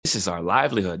this is our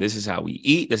livelihood. This is how we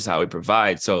eat. This is how we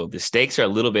provide. So the stakes are a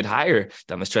little bit higher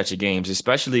down the stretch of games,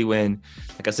 especially when,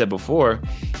 like I said before,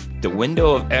 the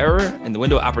window of error and the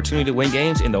window of opportunity to win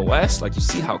games in the West, like you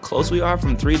see how close we are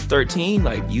from 3 to 13.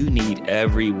 Like you need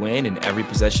every win and every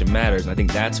possession matters. And I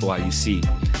think that's why you see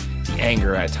the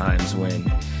anger at times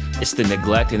when it's the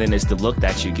neglect and then it's the look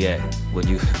that you get when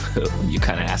you when you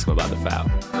kind of ask them about the foul.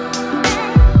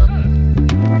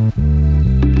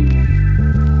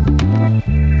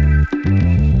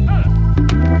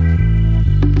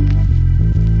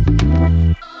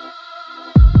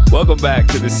 Welcome back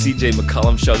to the CJ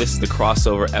McCollum Show. This is the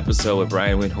crossover episode with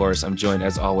Brian Windhorst. I'm joined,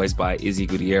 as always, by Izzy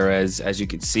Gutierrez. As you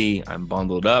can see, I'm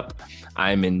bundled up.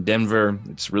 I'm in Denver.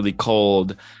 It's really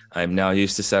cold. I'm now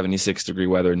used to 76-degree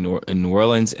weather in New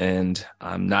Orleans, and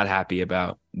I'm not happy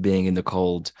about being in the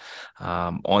cold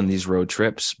on these road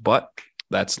trips. But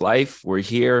that's life. We're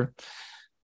here.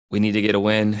 We need to get a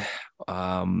win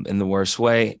in the worst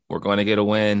way. We're going to get a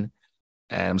win,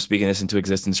 and I'm speaking this into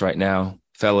existence right now.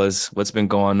 Fellas, what's been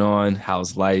going on?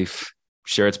 How's life? I'm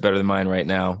sure it's better than mine right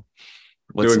now.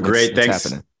 Doing great. What's Thanks.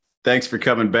 happening? Thanks for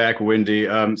coming back, Windy.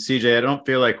 CJ, I don't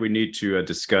feel like we need to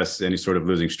discuss any sort of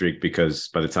losing streak because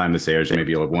by the time this airs, maybe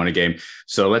you'll have won a game.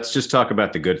 So let's just talk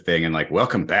about the good thing and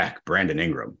welcome back, Brandon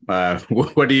Ingram.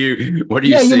 What do you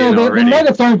seeing already? The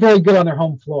Nuggets aren't very good on their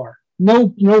home floor.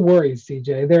 No worries,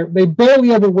 CJ. They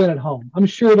barely ever win at home. I'm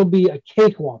sure it'll be a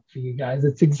cakewalk for you guys.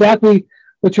 It's exactly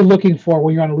what you're looking for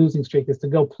when you're on a losing streak, is to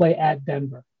go play at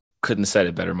Denver. Couldn't have said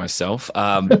it better myself.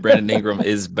 Brandon Ingram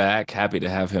is back. Happy to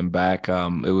have him back.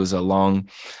 It was a long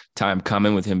time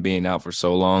coming with him being out for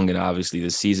so long, and obviously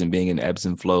the season being in ebbs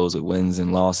and flows with wins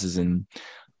and losses and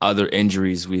other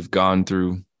injuries we've gone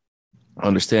through.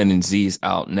 Understanding Z's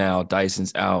out now,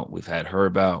 Dyson's out. We've had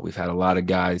Herb out. We've had a lot of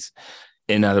guys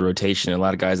in other rotation, a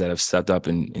lot of guys that have stepped up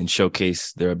and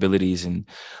showcased their abilities and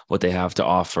what they have to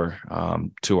offer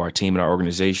to our team and our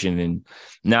organization. And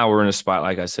now we're in a spot,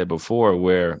 like I said before,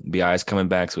 where BI is coming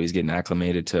back. So he's getting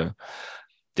acclimated to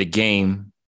the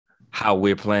game, how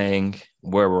we're playing,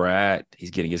 where we're at.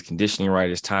 He's getting his conditioning right,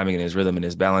 his timing and his rhythm and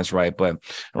his balance right. But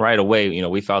right away,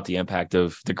 we felt the impact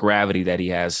of the gravity that he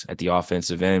has at the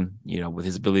offensive end, with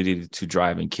his ability to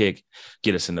drive and kick,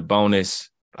 get us in the bonus.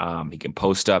 He can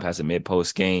post up, has a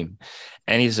mid-post game,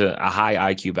 and he's a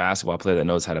high IQ basketball player that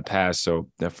knows how to pass. So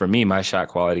for me, my shot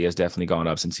quality has definitely gone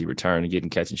up since he returned, and getting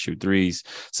catch and shoot threes,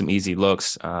 some easy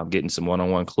looks, getting some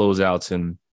one-on-one closeouts,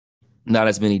 and not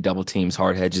as many double teams,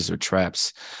 hard hedges, or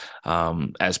traps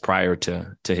as prior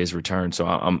to his return. So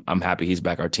I'm happy he's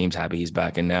back. Our team's happy he's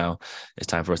back, and now it's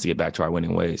time for us to get back to our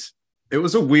winning ways. It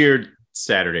was a weird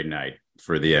Saturday night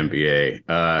for the NBA.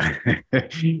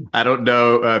 I don't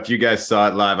know if you guys saw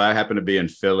it live. I happened to be in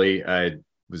Philly. I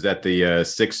was at the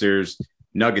Sixers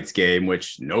Nuggets game,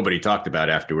 which nobody talked about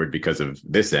afterward because of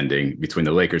this ending between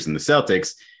the Lakers and the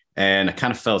Celtics. And I kind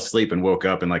of fell asleep and woke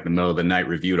up in the middle of the night,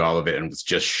 reviewed all of it, and was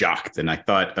just shocked. And I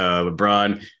thought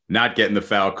LeBron not getting the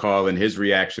foul call and his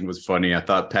reaction was funny. I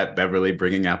thought Pat Beverly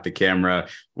bringing out the camera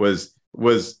was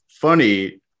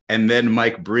funny. And then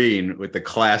Mike Breen with the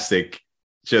classic,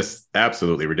 just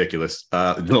absolutely ridiculous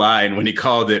line when he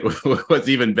called it was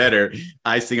even better,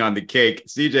 icing on the cake.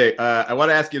 CJ, I want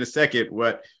to ask you in a second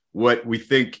what we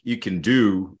think you can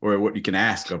do or what you can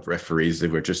ask of referees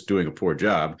if we're just doing a poor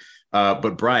job.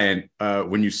 But Brian,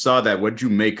 when you saw that, what did you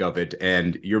make of it?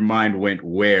 And your mind went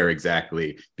where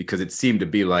exactly? Because it seemed to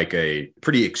be like a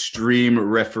pretty extreme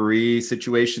referee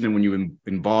situation. And when you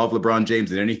involve LeBron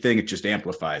James in anything, it just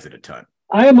amplifies it a ton.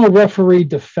 I am a referee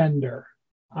defender.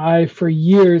 I, for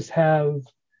years, have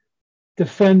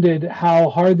defended how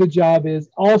hard the job is,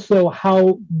 also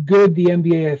how good the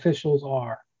NBA officials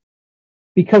are.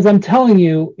 Because I'm telling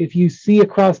you, if you see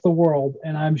across the world,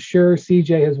 and I'm sure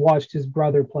CJ has watched his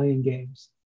brother playing games,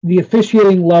 the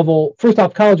officiating level, first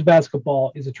off, college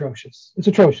basketball is atrocious. It's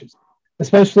atrocious,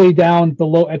 especially down at the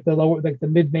lower, the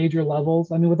mid-major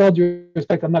levels. I mean, with all due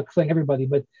respect, I'm not saying everybody,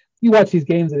 but you watch these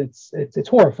games and it's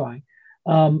horrifying.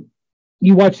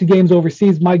 You watch the games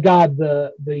overseas. My God,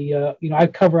 I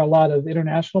cover a lot of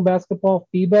international basketball,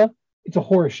 FIBA. It's a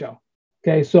horror show.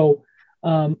 Okay, so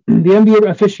the NBA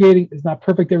officiating is not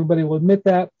perfect. Everybody will admit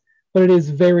that, but it is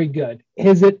very good.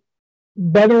 Is it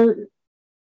better?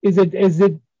 Is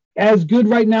it as good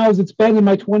right now as it's been in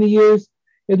my 20 years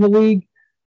in the league?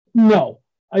 No,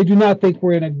 I do not think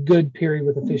we're in a good period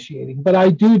with officiating, but I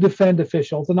do defend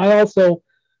officials, and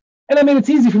it's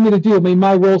easy for me to do. I mean,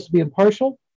 my role is to be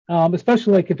impartial.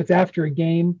 Especially if it's after a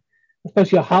game,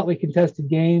 especially a hotly contested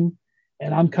game,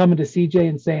 and I'm coming to CJ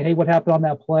and saying, hey, what happened on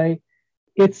that play?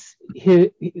 It's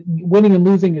winning and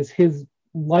losing is his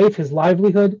life, his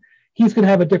livelihood. he's going to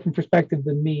have a different perspective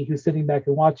than me who's sitting back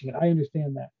and watching it. I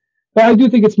understand that. But I do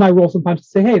think it's my role sometimes to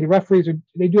say, hey, the referees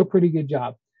they do a pretty good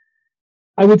job.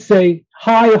 I would say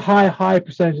high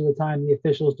percentage of the time, the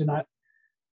officials do not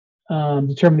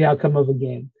determine the outcome of a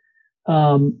game.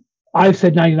 I've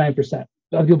said 99%.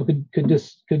 Other people could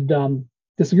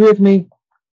disagree with me,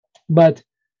 but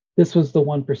this was the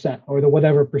 1% or the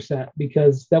whatever percent,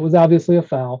 because that was obviously a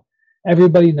foul.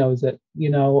 Everybody knows it,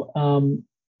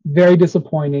 very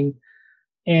disappointing.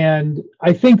 And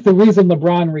I think the reason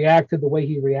LeBron reacted the way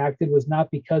he reacted was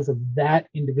not because of that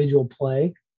individual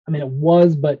play. I mean, it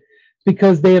was, but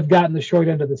because they have gotten the short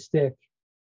end of the stick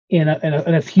in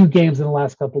a few games in the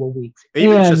last couple of weeks.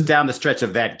 Even just down the stretch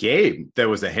of that game, there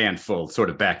was a handful sort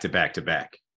of back to back to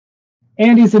back.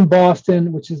 And he's in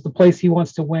Boston, which is the place he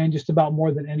wants to win just about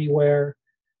more than anywhere.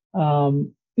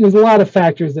 There's a lot of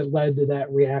factors that led to that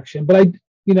reaction. But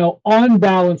on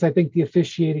balance, I think the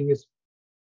officiating is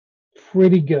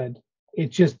pretty good.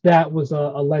 It's just that was a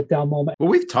letdown moment. Well,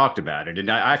 we've talked about it,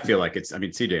 and I feel like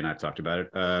CJ and I have talked about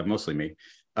it, mostly me.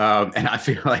 And I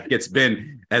feel like it's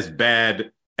been as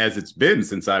bad as it's been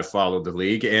since I've followed the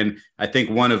league. And I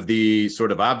think one of the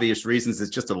sort of obvious reasons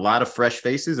is just a lot of fresh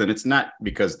faces. And it's not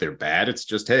because they're bad. It's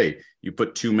just, hey, you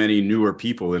put too many newer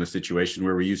people in a situation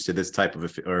where we're used to this type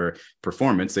of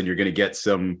performance, and you're going to get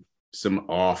some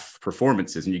off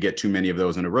performances, and you get too many of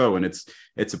those in a row. And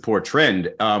it's a poor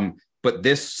trend. But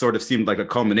this sort of seemed like a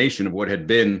culmination of what had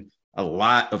been a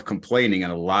lot of complaining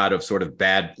and a lot of sort of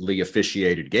badly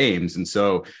officiated games. And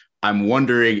so I'm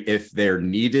wondering if there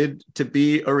needed to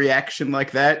be a reaction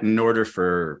like that in order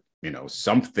for,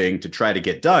 something to try to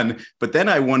get done. But then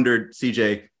I wondered,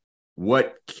 CJ,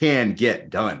 what can get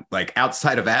done? Like,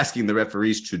 outside of asking the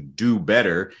referees to do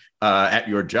better at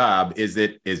your job, is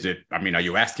it, are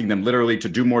you asking them literally to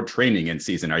do more training in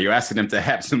season? Are you asking them to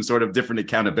have some sort of different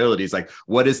accountabilities? Like,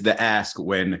 what is the ask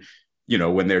when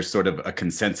there's sort of a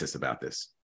consensus about this?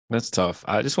 That's tough.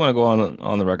 I just want to go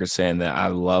on the record saying that I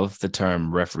love the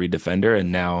term referee defender,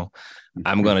 and now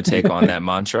I'm going to take on that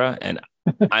mantra. And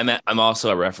I'm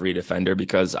also a referee defender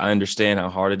because I understand how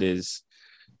hard it is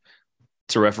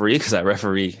to referee, because I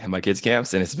referee at my kids'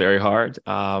 camps, and it's very hard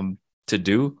to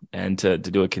do, and to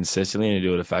do it consistently and to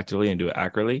do it effectively and do it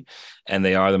accurately. And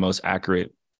they are the most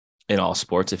accurate in all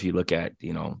sports. If you look at,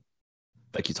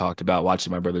 like you talked about,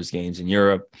 watching my brother's games in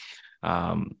Europe,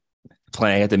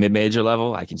 playing at the mid-major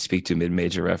level, I can speak to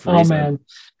mid-major referees. Oh, man.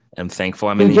 I'm thankful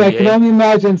I'm in the NBA. I NBA. can only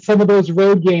imagine some of those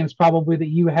road games probably that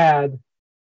you had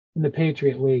in the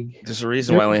Patriot League. There's a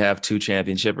reason why I only have 2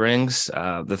 championship rings.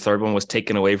 The third one was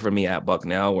taken away from me at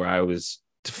Bucknell, where I was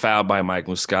fouled by Mike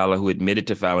Muscala, who admitted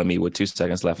to fouling me with 2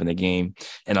 seconds left in the game,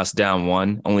 and us down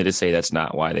 1, only to say that's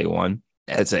not why they won.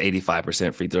 As an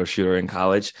 85% free throw shooter in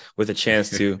college, with a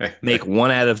chance to make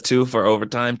 1 out of 2 for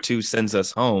overtime, 2 sends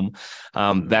us home.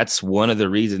 That's one of the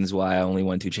reasons why I only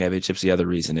won 2 championships. The other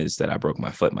reason is that I broke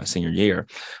my foot my senior year.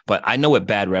 But I know what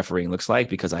bad refereeing looks like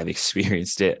because I've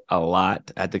experienced it a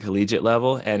lot at the collegiate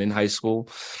level and in high school.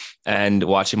 And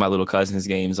watching my little cousin's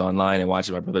games online and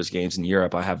watching my brother's games in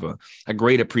Europe, I have a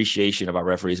great appreciation of our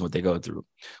referees and what they go through.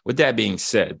 With that being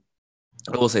said,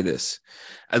 I will say this.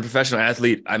 As a professional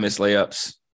athlete, I miss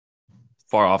layups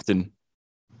far often,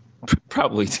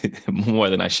 probably more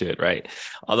than I should, right?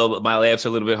 Although my layups are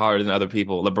a little bit harder than other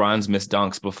people. LeBron's missed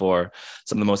dunks before.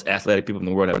 Some of the most athletic people in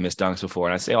the world have missed dunks before.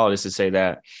 And I say all this to say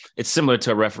that it's similar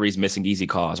to referees missing easy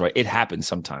calls, right? It happens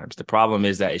sometimes. The problem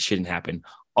is that it shouldn't happen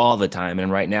all the time.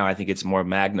 And right now, I think it's more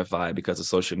magnified because of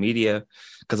social media,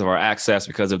 because of our access,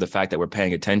 because of the fact that we're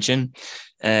paying attention.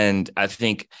 And I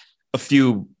think a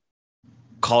few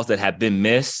calls that have been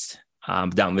missed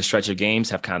down the stretch of games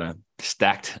have kind of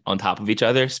stacked on top of each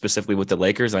other, specifically with the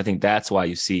Lakers. And I think that's why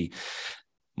you see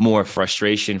more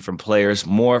frustration from players,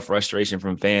 more frustration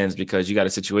from fans, because you got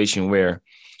a situation where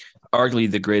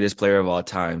arguably the greatest player of all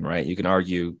time, right? You can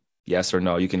argue yes or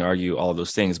no. You can argue all of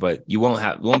those things, but you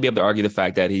won't be able to argue the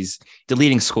fact that he's the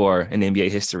leading scorer in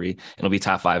NBA history and will be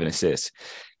top 5 in assists.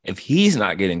 If he's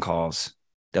not getting calls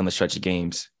down the stretch of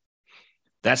games,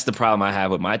 that's the problem I have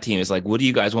with my team. Is like, what do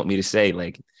you guys want me to say?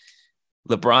 Like,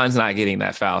 LeBron's not getting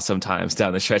that foul sometimes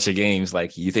down the stretch of games.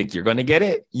 Like, you think you're going to get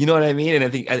it? You know what I mean? And I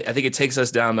think it takes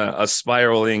us down a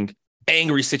spiraling,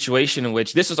 angry situation in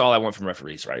which this is all I want from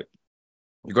referees, right?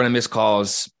 You're going to miss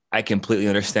calls. I completely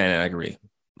understand and I agree.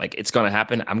 Like, it's going to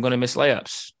happen. I'm going to miss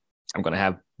layups. I'm going to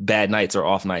have bad nights or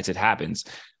off nights. It happens.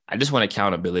 I just want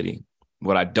accountability.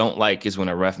 What I don't like is when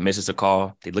a ref misses a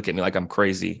call, they look at me like I'm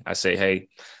crazy. I say, hey,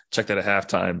 check that at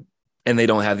halftime. And they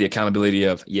don't have the accountability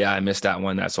of, yeah, I missed that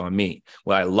one. That's on me.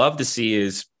 What I love to see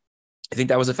is, I think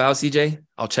that was a foul, CJ.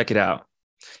 I'll check it out.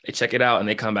 They check it out and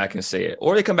they come back and say it.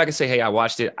 Or they come back and say, hey, I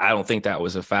watched it. I don't think that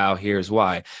was a foul. Here's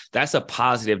why. That's a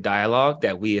positive dialogue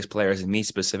that we as players, and me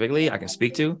specifically, I can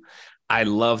speak to. I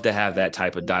love to have that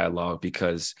type of dialogue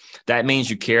because that means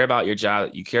you care about your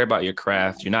job, you care about your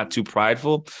craft, you're not too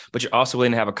prideful, but you're also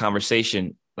willing to have a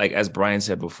conversation. Like, as Brian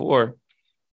said before,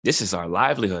 this is our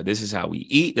livelihood. This is how we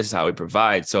eat. This is how we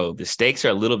provide. So the stakes are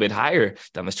a little bit higher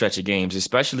down the stretch of games,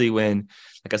 especially when,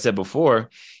 like I said before,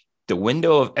 the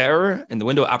window of error and the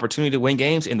window of opportunity to win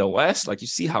games in the West, like you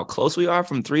see how close we are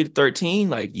from 3 to 13,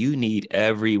 like you need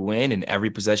every win and every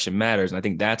possession matters. And I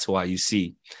think that's why you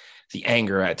see the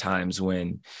anger at times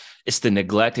when it's the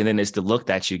neglect and then it's the look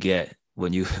that you get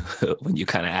when you when you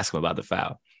kind of ask them about the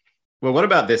foul. Well, what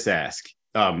about this ask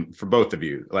for both of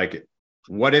you? Like,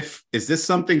 what if, is this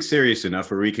something serious enough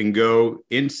where we can go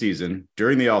in season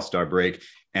during the All-Star break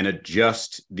and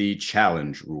adjust the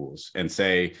challenge rules and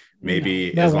say,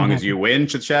 maybe as long as you win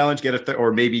to challenge, get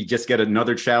or maybe just get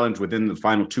another challenge within the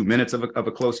final 2 minutes of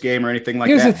a close game or anything like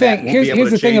that? Here's the thing.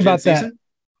 Here's the thing about that.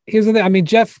 Here's the thing. I mean,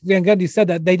 Jeff Van Gundy said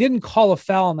that they didn't call a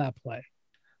foul on that play.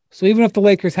 So even if the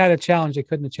Lakers had a challenge, they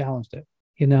couldn't have challenged it.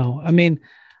 I mean,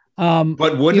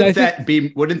 but wouldn't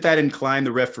that incline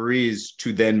the referees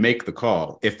to then make the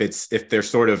call? If they're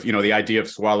sort of, the idea of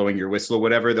swallowing your whistle or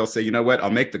whatever, they'll say, you know what,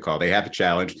 I'll make the call. They have a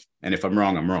challenge. And if I'm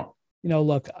wrong, I'm wrong.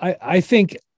 Look, I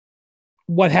think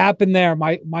what happened there,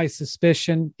 my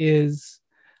suspicion is,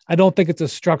 I don't think it's a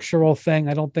structural thing.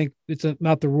 I don't think it's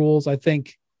about the rules. I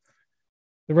think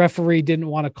the referee didn't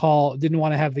want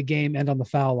to have the game end on the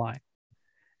foul line.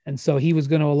 And so he was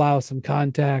going to allow some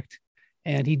contact,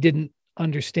 and he didn't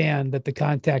understand that the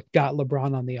contact got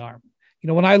LeBron on the arm.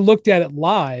 When I looked at it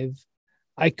live,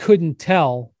 I couldn't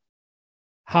tell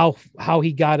how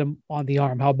he got him on the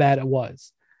arm, how bad it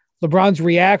was. LeBron's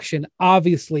reaction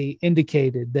obviously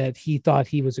indicated that he thought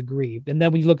he was aggrieved. And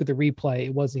then when you look at the replay,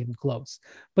 it wasn't even close.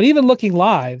 But even looking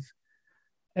live,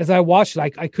 as I watched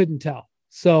it, I couldn't tell.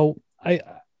 So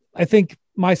I think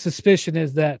my suspicion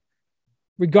is that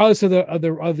regardless of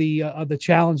the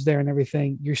challenge there and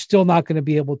everything, you're still not going to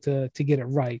be able to get it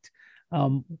right.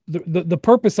 The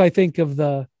purpose, I think, of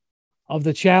the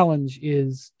challenge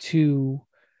is to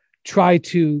try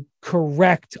to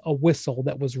correct a whistle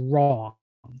that was wrong.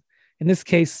 In this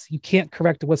case, you can't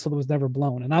correct a whistle that was never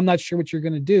blown. And I'm not sure what you're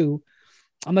going to do.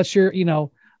 I'm not sure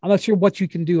what you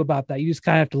can do about that. You just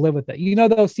kind of have to live with it.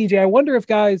 Though, CJ, I wonder if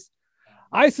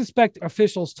I suspect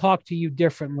officials talk to you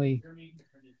differently.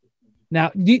 Now,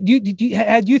 do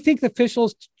you think the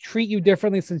officials treat you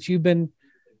differently since you became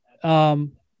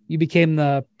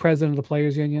the president of the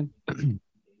Players Union?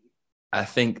 I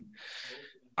think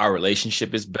our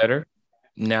relationship is better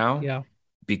now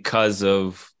because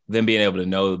of them being able to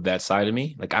know that side of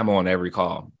me. Like, I'm on every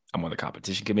call. I'm on the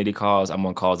competition committee calls. I'm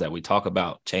on calls that we talk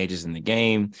about changes in the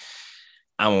game.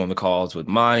 I'm on the calls with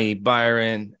Monty,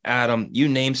 Byron, Adam, you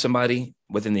name somebody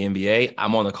within the NBA,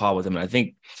 I'm on the call with them. And I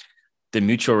think the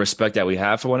mutual respect that we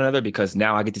have for one another, because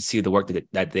now I get to see the work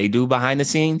that they do behind the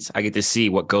scenes. I get to see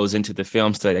what goes into the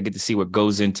film study. I get to see what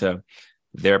goes into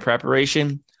their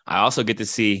preparation. I also get to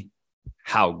see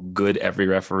how good every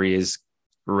referee is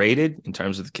rated in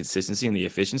terms of the consistency and the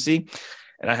efficiency.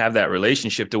 And I have that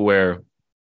relationship to where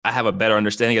I have a better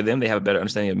understanding of them. They have a better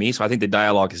understanding of me. So I think the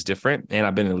dialogue is different. And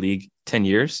I've been in the league 10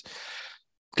 years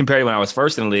compared to when I was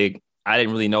first in the league. I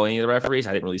didn't really know any of the referees.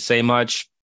 I didn't really say much.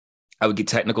 I would get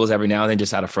technicals every now and then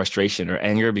just out of frustration or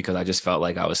anger because I just felt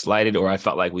like I was slighted or I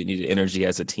felt like we needed energy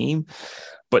as a team.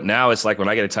 But now it's like when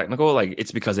I get a technical, like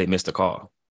it's because they missed a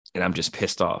call and I'm just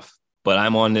pissed off. But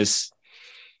I'm on this,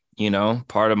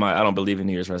 part of my, I don't believe in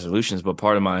New Year's resolutions, but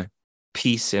part of my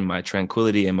peace and my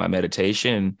tranquility and my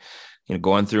meditation and,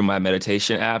 going through my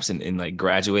meditation apps and like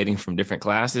graduating from different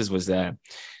classes was that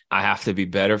I have to be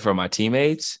better for my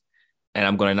teammates and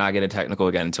I'm going to not get a technical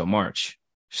again until March.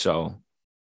 So.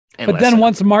 But then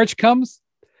once March comes,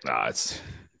 it's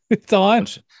on.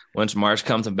 Once March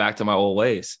comes, I'm back to my old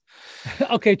ways.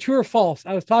 Okay, true or false?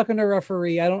 I was talking to a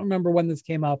referee. I don't remember when this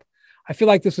came up. I feel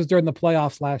like this was during the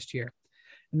playoffs last year.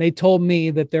 And they told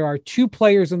me that there are 2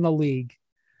 players in the league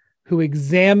who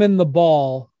examine the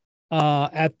ball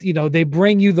they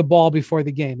bring you the ball before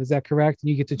the game. Is that correct? And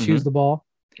you get to choose the ball?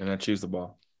 And I choose the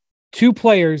ball. 2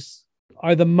 players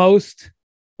are the most,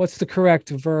 what's the correct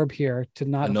verb here to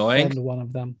not offend one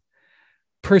of them?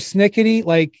 Persnickety,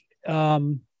 like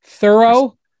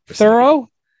thorough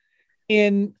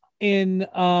in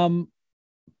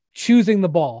choosing the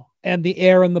ball and the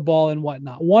air in the ball and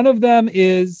whatnot. One of them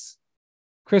is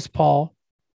Chris Paul.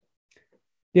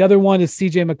 The other one is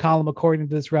CJ McCollum, according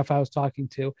to this ref I was talking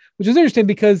to, which is interesting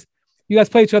because you guys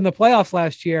played each other in the playoffs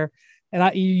last year.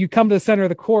 and you come to the center of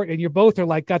the court and you both are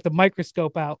like got the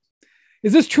microscope out.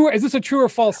 Is this true? Is this a true or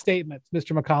false statement,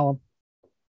 Mr. McCollum?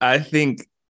 I think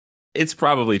it's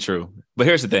probably true. But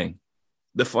here's the thing.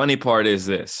 The funny part is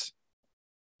this.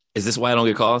 Is this why I don't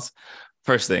get calls?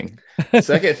 First thing.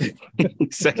 Second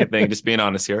thing, just being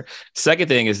honest here. Second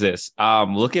thing is this.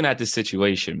 Looking at this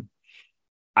situation,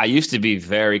 I used to be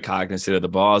very cognizant of the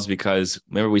balls because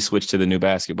remember we switched to the new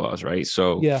basketballs, right?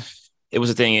 So yeah, it was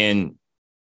a thing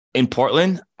in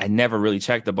Portland. I never really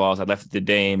checked the balls. I left it to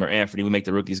Dame or Anthony. We make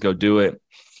the rookies go do it.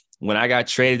 When I got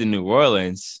traded to New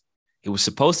Orleans, it was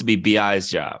supposed to be BI's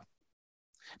job.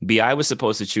 BI was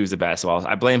supposed to choose the basketballs.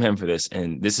 I blame him for this,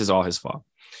 and this is all his fault.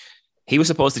 He was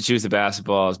supposed to choose the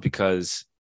basketballs because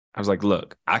I was like,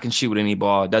 look, I can shoot with any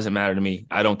ball. It doesn't matter to me.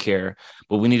 I don't care.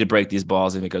 But we need to break these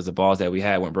balls in because the balls that we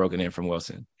had weren't broken in from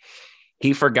Wilson.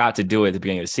 He forgot to do it at the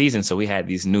beginning of the season, so we had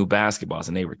these new basketballs,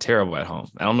 and they were terrible at home.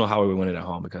 I don't know how we won it at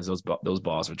home because those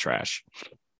balls were trash.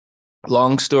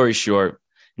 Long story short,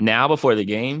 now before the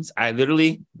games, I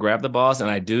literally grab the balls and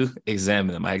I do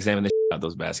examine them. I examine the shit out of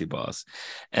those basketballs,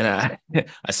 and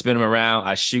I spin them around.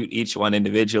 I shoot each one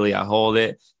individually. I hold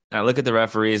it. And I look at the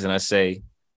referees and I say,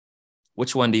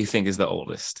 which one do you think is the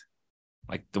oldest?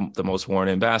 Like the most worn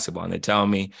in basketball. And they tell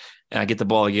me, and I get the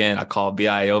ball again. I call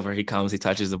BI over. He comes, he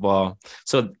touches the ball.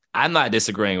 So I'm not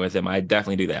disagreeing with him. I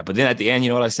definitely do that. But then at the end, you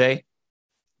know what I say?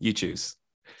 You choose.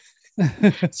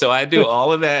 So I do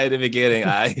all of that at the beginning.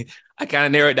 I kind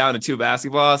of narrow it down to two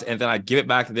basketballs, and then I give it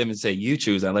back to them and say, you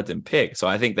choose, and I let them pick. So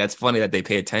I think that's funny that they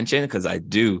pay attention because I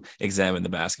do examine the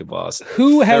basketballs.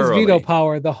 Who has veto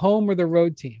power, the home or the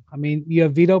road team? I mean, you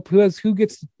have veto. Who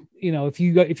gets, if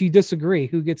you disagree,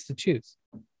 who gets to choose?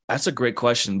 That's a great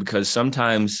question because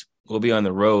sometimes we'll be on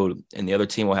the road and the other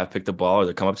team will have picked the ball or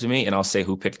they'll come up to me and I'll say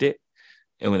who picked it.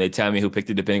 And when they tell me who picked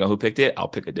it, depending on who picked it, I'll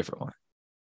pick a different one.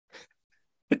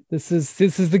 This is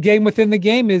the game within the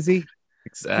game, Izzy.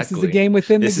 Exactly. This is the game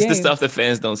within the game. This is the stuff that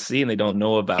fans don't see and they don't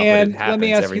know about. And but it happens let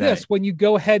me ask every you night. this. When you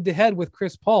go head to head with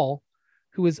Chris Paul,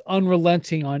 who is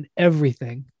unrelenting on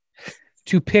everything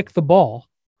to pick the ball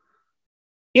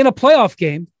in a playoff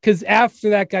game, because after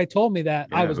that guy told me that,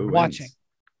 I was watching.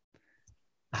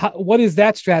 What is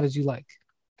that strategy like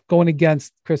going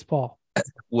against Chris Paul?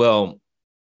 Well,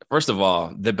 first of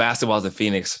all, the basketballs in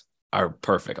Phoenix are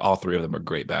perfect. All three of them are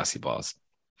great basketballs.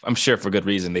 I'm sure for good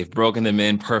reason. They've broken them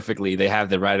in perfectly. They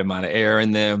have the right amount of air in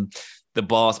them. The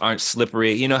balls aren't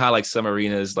slippery. You know how like some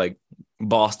arenas, like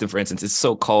Boston, for instance, it's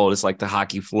so cold. It's like the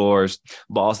hockey floors.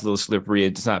 Ball's a little slippery.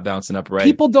 It's not bouncing up right.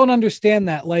 People don't understand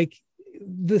that. Like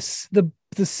the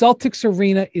Celtics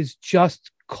arena is just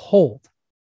cold.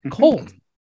 Cold.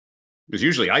 There's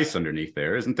usually ice underneath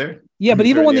there, isn't there? Yeah, but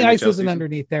even when the ice isn't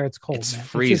underneath there, it's cold. It's man.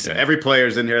 freezing. It's just, Every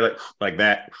player's in here like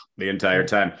that the entire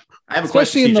time. I have a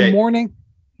especially question, in CJ. the morning.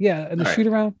 Yeah, in the All shoot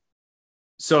around.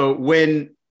 So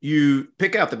when you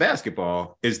pick out the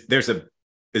basketball, is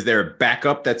there a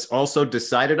backup that's also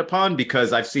decided upon?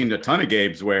 Because I've seen a ton of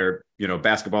games where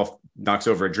basketball knocks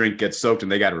over a drink, gets soaked,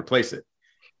 and they got to replace it.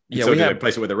 Yeah, so do they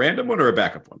replace it with a random one or a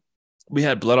backup one? We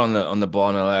had blood on the ball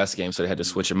in the last game, so they had to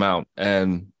switch them out,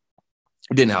 and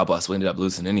it didn't help us. We ended up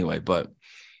losing anyway. But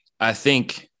I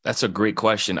think that's a great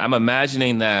question. I'm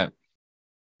imagining that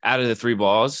out of the three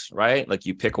balls, right? Like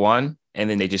you pick one, and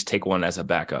then they just take one as a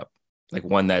backup, like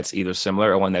one that's either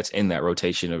similar or one that's in that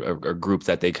rotation or group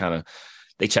that they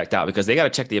checked out because they got to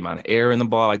check the amount of air in the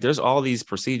ball. Like there's all these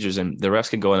procedures, and the refs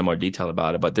can go into more detail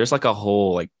about it, but there's like a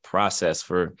whole like process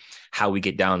for how we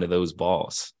get down to those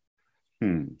balls.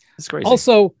 It's crazy.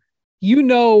 Also,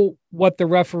 what the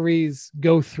referees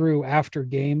go through after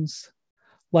games.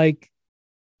 Like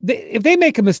if they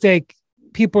make a mistake,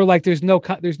 people are like, there's no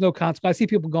consequence. I see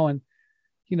people going,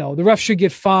 the ref should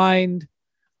get fined.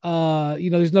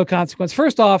 There's no consequence.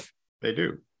 First off, they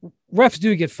do. Refs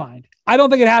do get fined. I don't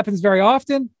think it happens very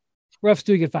often. Refs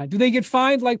do get fined. Do they get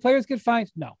fined like players get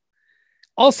fined? No.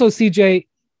 Also, CJ,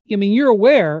 you're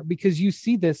aware because you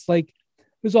see this, like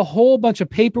there's a whole bunch of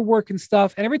paperwork and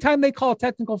stuff. And every time they call a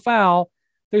technical foul,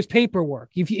 there's paperwork.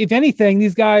 If anything,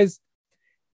 these guys,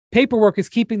 paperwork is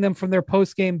keeping them from their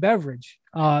post-game beverage.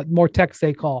 More text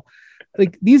they call.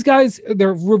 Like these guys,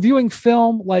 they're reviewing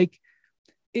film. Like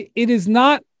it is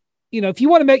not, if you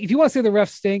want to say the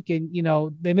refs stink and,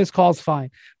 they miss calls,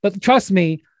 fine. But trust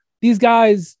me, these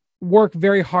guys work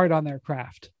very hard on their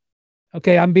craft.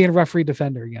 Okay. I'm being a referee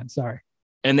defender again. Sorry.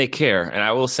 And they care. And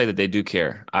I will say that they do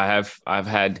care. I've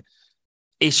had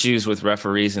issues with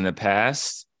referees in the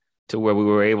past to where we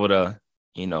were able to,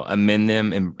 amend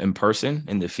them in person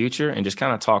in the future and just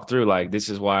kind of talk through like, this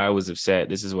is why I was upset.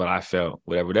 This is what I felt,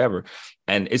 whatever.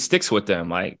 And it sticks with them.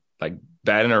 Like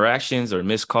bad interactions or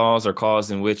missed calls or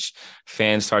calls in which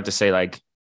fans start to say like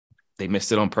they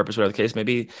missed it on purpose, whatever the case may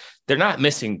be. They're not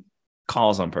missing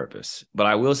calls on purpose. But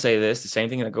I will say this, the same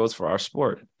thing that goes for our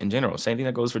sport in general, same thing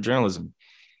that goes for journalism.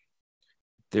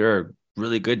 There are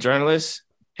really good journalists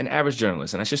and average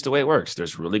journalists, and that's just the way it works.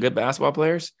 There's really good basketball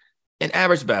players and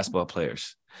average basketball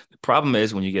players. The problem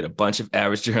is when you get a bunch of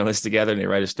average journalists together and they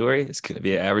write a story, it's going to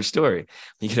be an average story.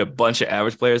 When you get a bunch of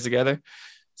average players together,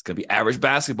 it's going to be average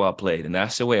basketball played, and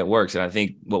that's the way it works. And I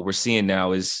think what we're seeing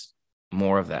now is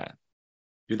more of that.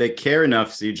 Do they care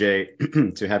enough,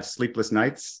 CJ, to have sleepless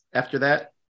nights after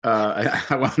that? I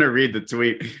want to read the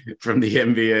tweet from the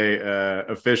NBA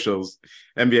officials,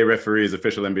 NBA referees,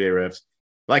 official NBA refs.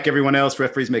 Like everyone else,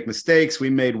 referees make mistakes. We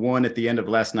made one at the end of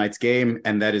last night's game,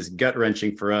 and that is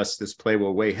gut-wrenching for us. This play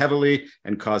will weigh heavily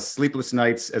and cause sleepless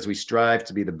nights as we strive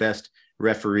to be the best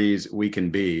referees we can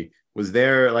be. Was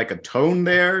there like a tone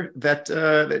there that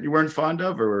you weren't fond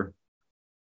of, or?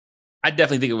 I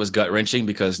definitely think it was gut-wrenching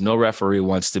because no referee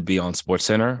wants to be on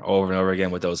SportsCenter over and over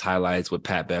again with those highlights with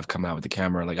Pat Bev coming out with the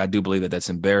camera. Like, I do believe that that's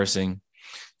embarrassing.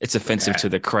 It's offensive to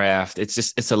the craft.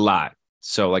 It's a lot.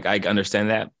 So, like, I understand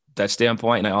that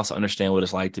standpoint, and I also understand what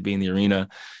it's like to be in the arena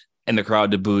and the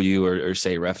crowd to boo you or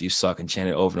say, ref, you suck, and chant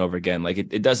it over and over again. Like,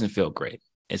 it doesn't feel great,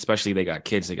 especially they got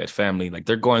kids, they got family. Like,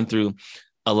 they're going through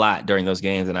a lot during those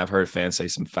games, and I've heard fans say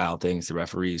some foul things to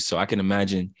referees. So I can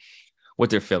imagine what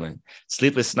they're feeling.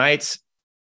 Sleepless nights,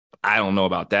 I don't know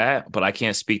about that, but I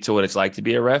can't speak to what it's like to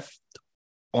be a ref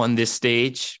on this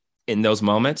stage in those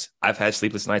moments. I've had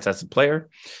sleepless nights as a player,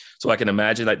 so I can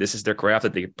imagine like this is their craft,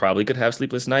 that they probably could have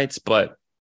sleepless nights, but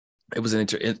it was an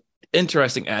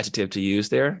interesting adjective to use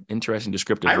there. Interesting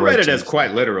descriptive. I read it as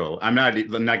quite literal. I'm not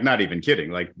even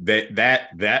kidding. Like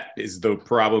that is the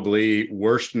probably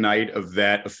worst night of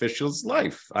that official's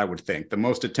life. I would think the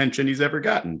most attention he's ever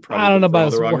gotten. I don't know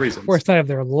about the worst night of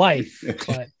their life,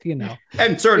 but you know,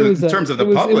 and in terms of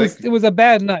the public, it was a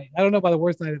bad night. I don't know about the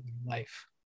worst night of their life.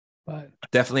 But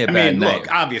definitely a bad night.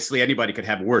 Look, obviously anybody could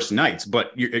have worse nights,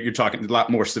 but you're talking a lot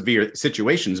more severe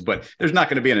situations. But there's not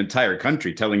going to be an entire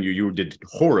country telling you did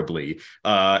horribly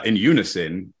in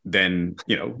unison than,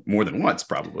 more than once,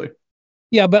 probably.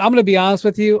 Yeah, but I'm going to be honest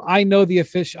with you. I know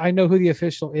who the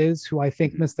official is, who I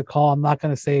think missed the call. I'm not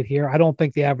going to say it here. I don't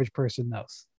think the average person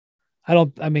knows. I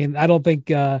don't think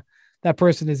that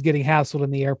person is getting hassled in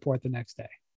the airport the next day.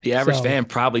 The average fan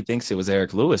probably thinks it was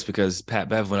Eric Lewis because Pat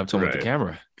Bev went up to him with the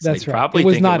camera. So that's right. Probably it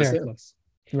was not Eric Lewis.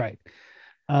 Right.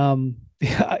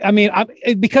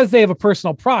 Because they have a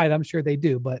personal pride, I'm sure they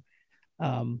do. But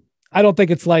I don't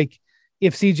think it's like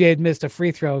if CJ had missed a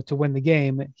free throw to win the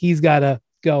game, he's got to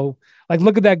go. Like,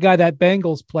 look at that guy, that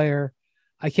Bengals player.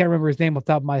 I can't remember his name off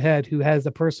the top of my head, who has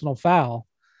a personal foul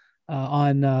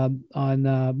on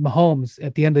Mahomes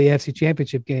at the end of the AFC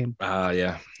Championship game.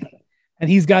 Yeah. And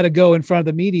he's got to go in front of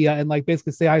the media and like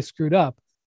basically say, I screwed up.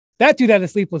 That dude had a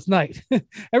sleepless night.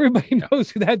 Everybody knows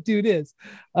who that dude is.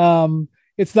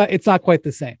 It's not quite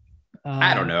the same.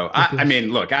 I don't know. I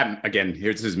mean, look,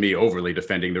 this is me overly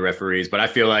defending the referees, but I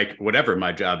feel like whatever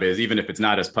my job is, even if it's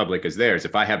not as public as theirs,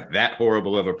 if I have that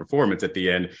horrible of a performance at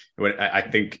the end, I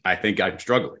think I'm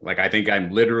struggling. Like, I think I'm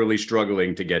literally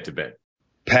struggling to get to bed.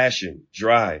 Passion,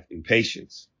 drive, and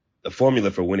patience. The formula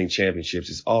for winning championships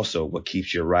is also what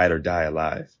keeps your ride or die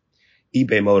alive.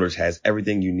 eBay Motors has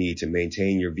everything you need to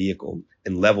maintain your vehicle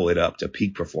and level it up to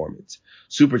peak performance.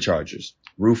 Superchargers,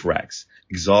 roof racks,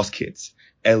 exhaust kits,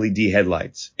 LED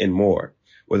headlights, and more.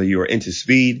 Whether you are into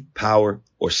speed, power,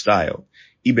 or style,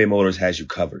 eBay Motors has you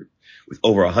covered. With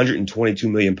over 122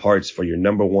 million parts for your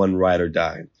number one ride or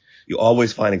die, you'll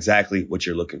always find exactly what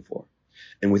you're looking for.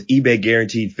 And with eBay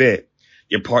Guaranteed Fit,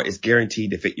 your part is guaranteed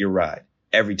to fit your ride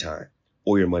every time,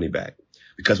 or your money back.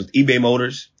 Because with eBay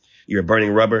Motors, you're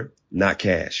burning rubber, not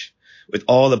cash. With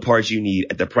all the parts you need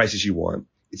at the prices you want,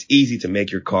 it's easy to make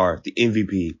your car the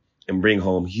MVP and bring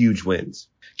home huge wins.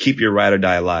 Keep your ride or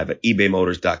die alive at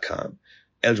ebaymotors.com.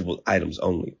 Eligible items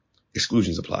only.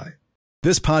 Exclusions apply.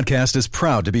 This podcast is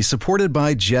proud to be supported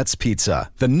by Jets Pizza,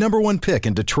 the #1 pick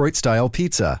in Detroit-style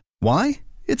pizza. Why?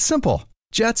 It's simple.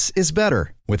 Jets is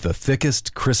better. With the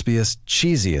thickest, crispiest,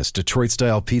 cheesiest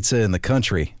Detroit-style pizza in the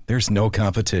country, there's no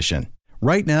competition.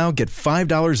 Right now, get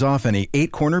 $5 off any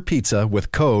 8-corner pizza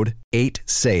with code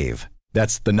 8SAVE.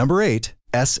 That's the number 8,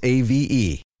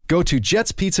 SAVE. Go to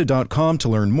jetspizza.com to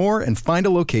learn more and find a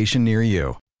location near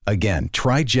you. Again,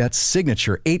 try Jet's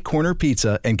signature 8-corner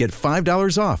pizza and get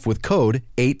 $5 off with code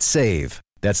 8SAVE.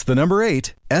 That's the number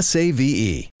 8,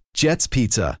 SAVE. Jet's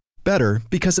Pizza. Better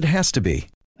because it has to be.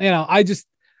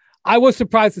 I was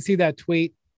surprised to see that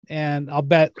tweet. And I'll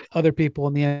bet other people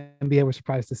in the NBA were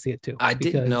surprised to see it too. I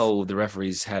didn't know the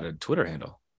referees had a Twitter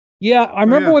handle. Yeah, I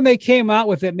remember when they came out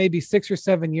with it maybe 6 or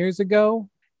 7 years ago.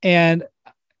 And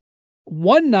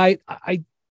one night, I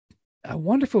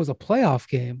wonder if it was a playoff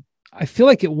game. I feel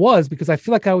like it was, because I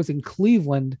feel like I was in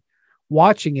Cleveland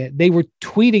watching it. They were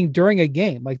tweeting during a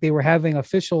game, like they were having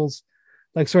officials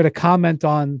like sort of comment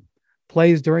on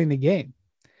plays during the game.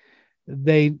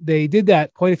 They did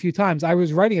that quite a few times. I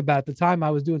was writing about it at the time.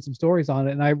 I was doing some stories on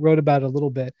it, and I wrote about it a little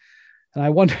bit. And I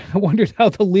wondered how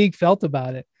the league felt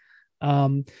about it.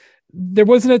 There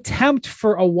was an attempt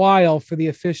for a while for the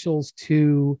officials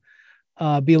to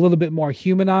be a little bit more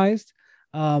humanized.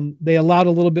 They allowed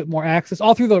a little bit more access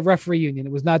all through the referee union.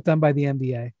 It was not done by the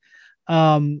NBA.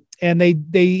 And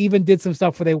they even did some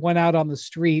stuff where they went out on the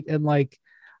street and like,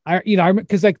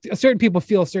 because like certain people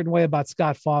feel a certain way about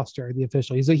Scott Foster, the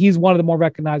official. He's one of the more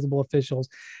recognizable officials.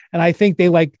 And I think they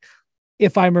like,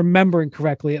 if I'm remembering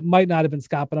correctly, it might not have been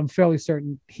Scott, but I'm fairly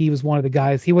certain he was one of the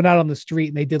guys. He went out on the street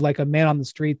and they did like a man on the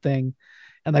street thing,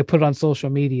 and they put it on social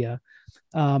media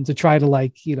to try to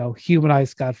like,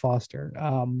 humanize Scott Foster,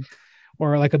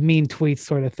 or like a mean tweet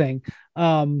sort of thing.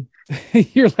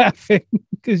 You're laughing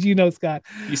because Scott.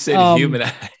 You said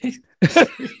humanize.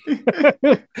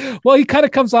 Well, he kind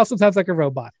of comes off sometimes like a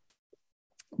robot.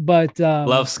 But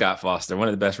love Scott Foster, one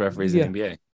of the best referees in the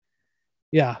NBA.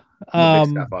 Yeah. I'm a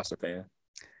big Scott Foster fan.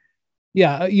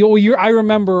 Yeah. I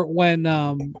remember when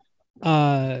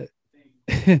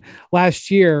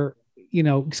last year,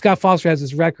 Scott Foster has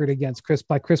this record against Chris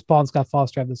Paul and Scott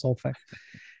Foster have this whole thing.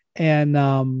 And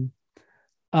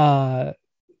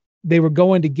they were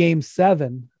going to game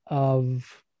 7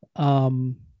 of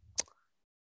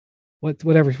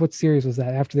what series was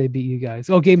that after they beat you guys?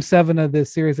 Oh, game 7 of the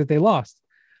series that they lost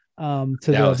to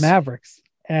Dallas. The Mavericks.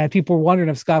 And people were wondering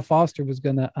if Scott Foster was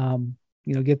going to,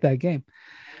 get that game.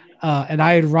 And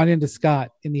I had run into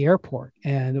Scott in the airport,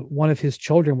 and one of his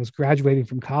children was graduating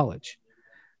from college,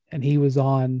 and he was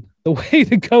on the way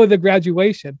to go to the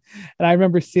graduation. And I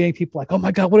remember seeing people like, oh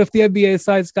my God, what if the NBA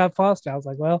signed Scott Foster? I was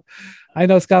like, well, I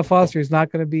know Scott Foster is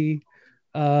not going to be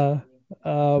going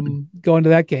to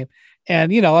that game.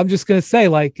 And, I'm just going to say,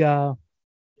 like,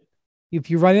 if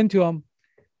you run into him,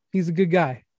 he's a good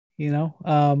guy,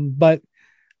 but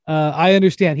I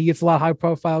understand he gets a lot of high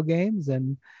profile games,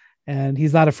 and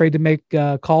he's not afraid to make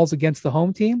calls against the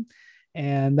home team.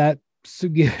 And that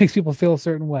makes people feel a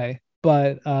certain way.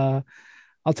 But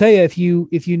I'll tell you, if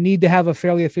you need to have a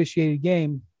fairly officiated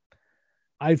game,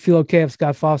 I'd feel okay if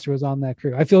Scott Foster was on that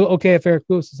crew. I feel okay if Eric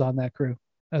Lewis is on that crew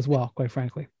as well, quite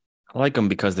frankly. I like them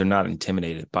because they're not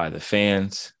intimidated by the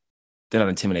fans. They're not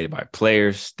intimidated by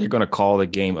players. They're going to call the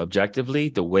game objectively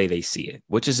the way they see it,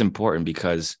 which is important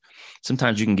because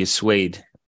sometimes you can get swayed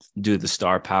due to the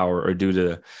star power or due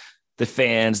to the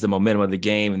fans, the momentum of the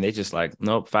game, and they just like,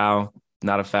 nope, foul,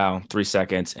 not a foul, 3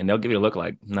 seconds, and they'll give you a look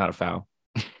like not a foul.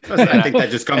 I think that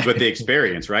just comes with the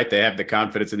experience, right? They have the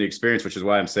confidence and the experience, which is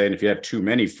why I'm saying if you have too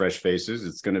many fresh faces,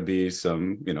 it's going to be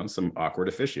some awkward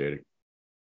officiating.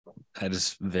 That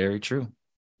is very true.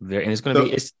 And it's going to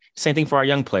be it's same thing for our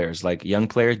young players, like young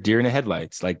players deer in the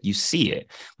headlights. Like you see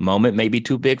it. Moment may be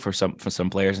too big for some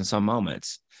players in some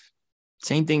moments.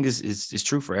 Same thing is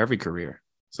true for every career.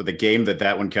 So the game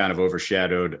that one kind of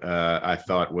overshadowed, I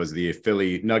thought, was the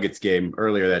Philly Nuggets game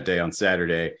earlier that day on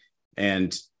Saturday.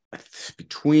 And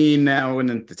between now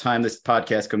and the time this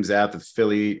podcast comes out, the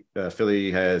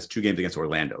Philly has 2 games against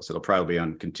Orlando. So they'll probably be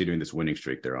on continuing this winning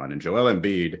streak they're on. And Joel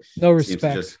Embiid, no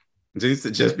respect. Seems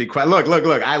to just be quiet.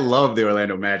 Look. I love the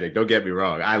Orlando Magic. Don't get me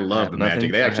wrong. I love the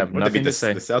Magic. They actually want to beat the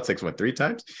Celtics 3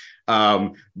 times.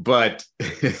 But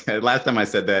last time I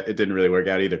said that, it didn't really work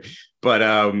out either. But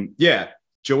yeah,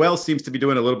 Joel seems to be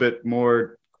doing a little bit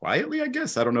more quietly, I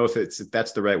guess. I don't know if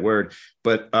that's the right word,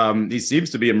 but he seems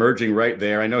to be emerging right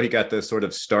there. I know he got the sort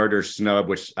of starter snub,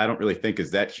 which I don't really think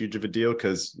is that huge of a deal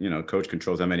because, coach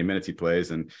controls how many minutes he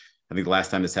plays. And I think the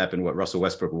last time this happened, Russell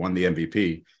Westbrook won the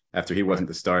MVP after he wasn't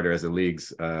the starter as the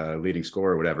league's leading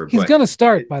scorer or whatever. He's going to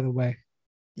start, by the way.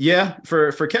 Yeah,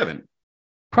 for Kevin.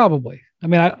 Probably. I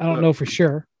mean, I don't know for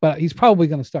sure, but he's probably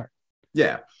going to start.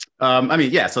 Yeah.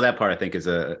 So that part I think is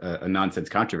a nonsense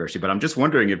controversy, but I'm just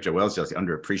wondering if Joel's just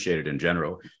underappreciated in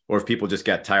general, or if people just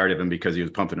got tired of him because he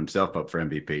was pumping himself up for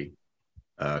MVP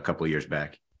a couple of years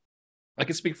back. I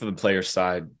can speak for the player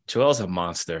side. Joel's a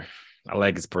monster. I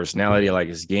like his personality. I like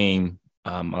his game.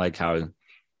 I like how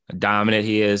dominant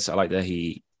he is. I like that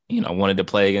he, wanted to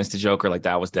play against the Joker. Like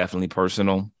that was definitely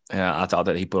personal. And I thought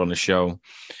that he put on the show.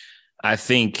 I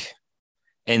think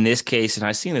in this case, and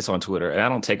I've seen this on Twitter, and I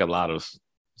don't take a lot of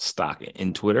stock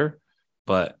in Twitter,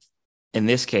 but in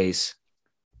this case,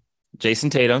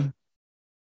 Jason Tatum,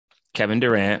 Kevin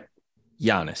Durant,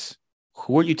 Giannis.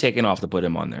 Who are you taking off to put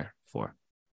him on there for?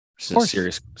 It's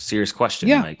a serious question.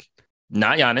 Yeah. Like,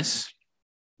 not Giannis,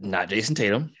 not Jason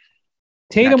Tatum.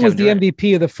 Tatum was the Durant.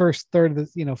 MVP of the first third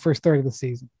of the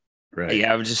season. Right. He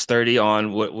averages 30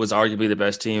 on what was arguably the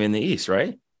best team in the East,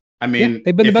 right? I mean, Yeah,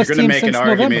 they've been the if best you're going to team make an since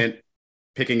argument November.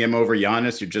 picking him over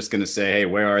Giannis, you're just going to say, hey,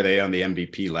 where are they on the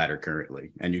MVP ladder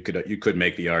currently? And you could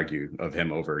make the argue of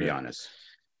him over Giannis.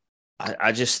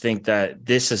 I just think that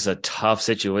this is a tough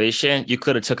situation. You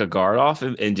could have took a guard off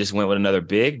and just went with another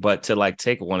big, but to like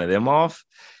take one of them off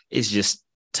is just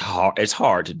hard. It's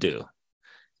hard to do.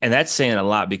 And that's saying a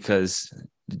lot because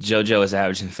JoJo is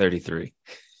averaging 33,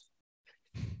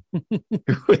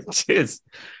 which is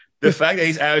the fact that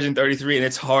he's averaging 33 and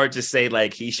it's hard to say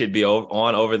like he should be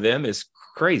over them is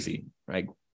crazy. Like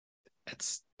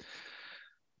it's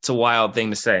a wild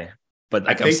thing to say, but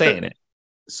like I'm saying it.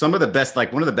 Some of the best,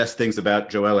 like one of the best things about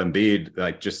Joel Embiid,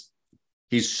 like just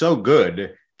he's so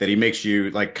good that he makes you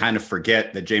like kind of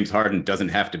forget that James Harden doesn't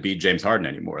have to be James Harden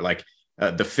anymore. Like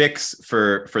the fix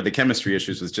for the chemistry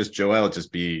issues was just Joel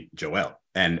just be Joel.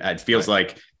 And it feels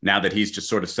like now that he's just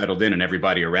sort of settled in and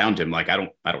everybody around him, like I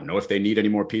don't know if they need any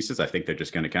more pieces. I think they're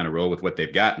just going to kind of roll with what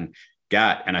they've got. And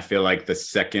I feel like the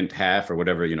second half or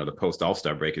whatever, the post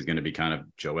All-Star break is going to be kind of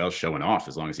Joel showing off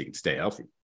as long as he can stay healthy.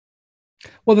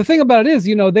 Well, the thing about it is,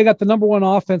 they got the number one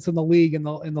offense in the league in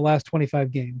the last 25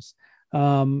 games.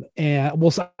 And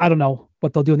I don't know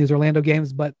what they'll do in these Orlando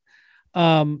games, but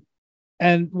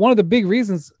and one of the big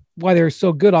reasons why they're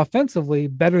so good offensively,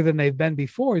 better than they've been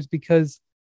before, is because,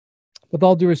 with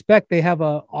all due respect, they have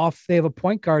a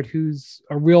point guard who's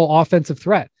a real offensive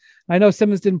threat. I know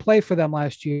Simmons didn't play for them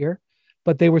last year,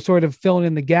 but they were sort of filling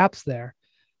in the gaps there.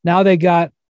 Now they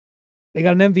got an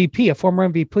MVP, a former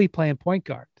MVP playing point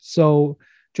guard. So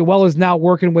Joel is now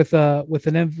working with a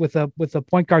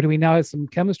point guard who he now has some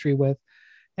chemistry with.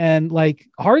 And like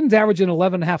Harden's averaging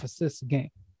 11.5 assists a game.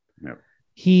 Yep.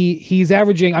 He's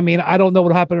averaging, I don't know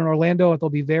what'll happen in Orlando if there'll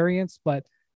be variance, but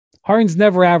Harden's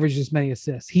never averaged as many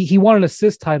assists. He won an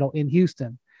assist title in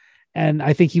Houston. And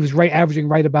I think he was averaging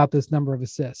right about this number of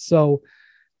assists. So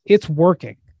it's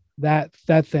working, that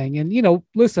thing. And,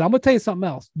 listen, I'm going to tell you something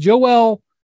else. Joel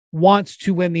wants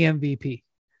to win the MVP.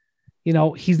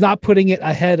 He's not putting it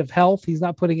ahead of health. He's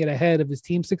not putting it ahead of his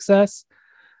team success.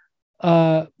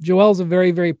 Joel's a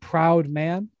very, very proud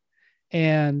man.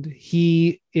 And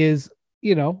he is,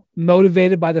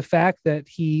 motivated by the fact that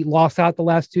he lost out the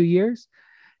last 2 years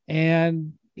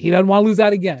and he doesn't want to lose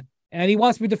out again. And he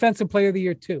wants to be Defensive Player of the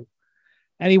Year too.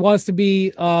 And he wants to be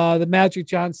the Magic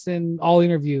Johnson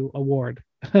All-Interview Award.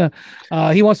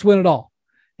 He wants to win it all.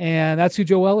 And that's who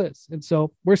Joel is. And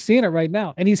so we're seeing it right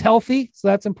now. And he's healthy, so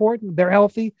that's important. They're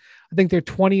healthy. I think they're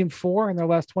 20-4 in their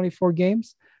last 24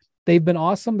 games. They've been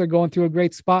awesome. They're going through a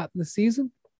great spot in the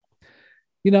season.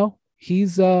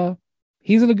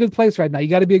 He's in a good place right now. You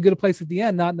got to be a good place at the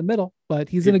end, not in the middle, but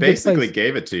he's in a good place. He basically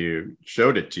gave it to you,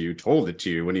 showed it to you, told it to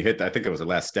you when he hit, I think it was the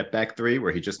last step back three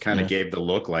where he just kind of gave the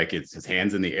look like it's his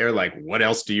hands in the air. Like, what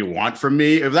else do you want from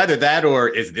me? It was either that or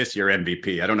is this your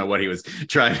MVP? I don't know what he was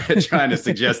trying to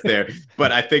suggest there,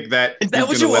 but I think that is that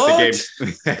what you want? Is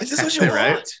this what you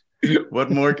right? want?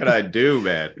 What more could I do,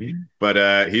 man?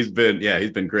 But he's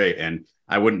been great. And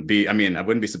I wouldn't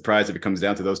be surprised if it comes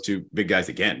down to those two big guys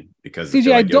again, because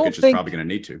CJ, I don't Jokic think is probably going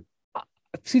to need to.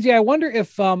 CJ, I wonder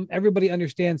if everybody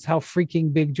understands how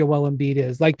freaking big Joel Embiid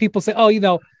is. Like people say,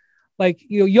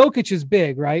 Jokic is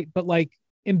big, right? But like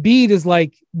Embiid is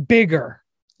like bigger,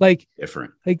 like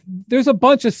different. Like there's a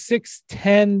bunch of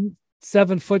 6'10",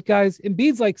 7-foot guys.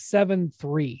 Embiid's like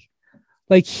 7'3".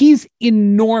 Like he's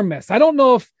enormous. I don't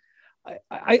know if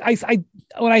I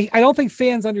don't think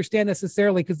fans understand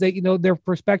necessarily because they, their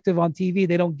perspective on TV,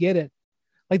 they don't get it.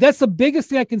 Like that's the biggest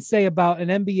thing I can say about an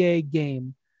NBA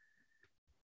game.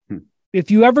 If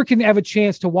you ever can have a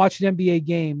chance to watch an NBA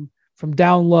game from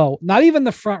down low, not even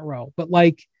the front row, but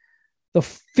like the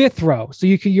fifth row. So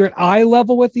you're at eye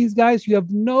level with these guys. You have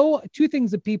two things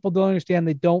that people don't understand.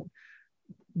 They don't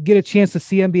get a chance to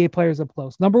see NBA players up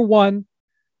close. Number one,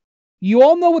 you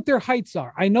all know what their heights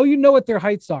are. I know you know what their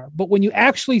heights are, but when you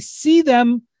actually see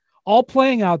them all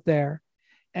playing out there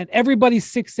and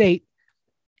everybody's 6'8"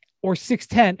 or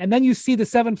 6'10", and then you see the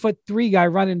 7'3" guy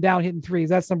running down, hitting threes,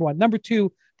 that's number one. Number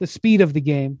two, the speed of the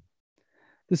game.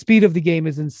 The speed of the game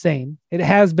is insane. It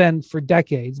has been for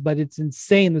decades, but it's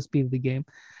insane, the speed of the game.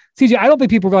 CJ, I don't think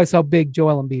people realize how big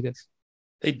Joel Embiid is.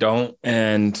 They don't.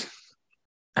 And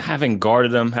having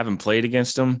guarded him, having played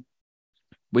against him,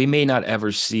 we may not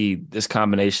ever see this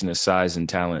combination of size and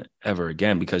talent ever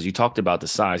again, because you talked about the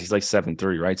size. He's like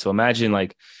 7'3", right? So imagine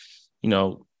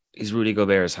he's Rudy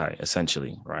Gobert's height,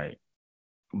 essentially, right?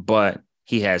 But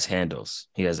he has handles.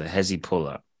 He has a hezzy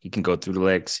pull-up. He can go through the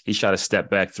legs. He shot a step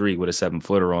back 3 with a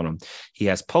 7-footer on him. He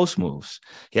has post moves.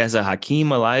 He has a Hakeem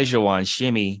Olajuwon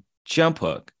shimmy jump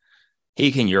hook.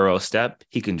 He can Euro step.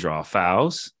 He can draw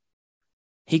fouls.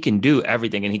 He can do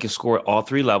everything, and he can score at all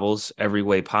 3 levels every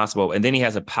way possible. And then he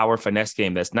has a power finesse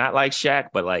game that's not like Shaq,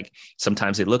 but like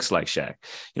sometimes it looks like Shaq.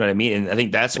 You know what I mean? And I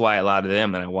think that's why a lot of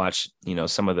them, and I watch,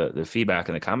 some of the feedback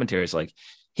and the commentary is like,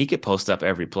 he could post up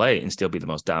every play and still be the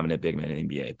most dominant big man in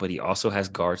the NBA, but he also has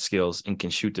guard skills and can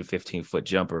shoot the 15-foot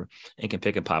jumper and can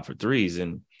pick and pop for threes.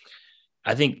 And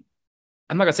I think,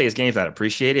 I'm not gonna say his game's not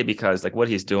appreciated because like what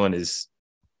he's doing is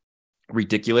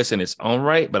ridiculous in its own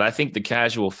right, but I think the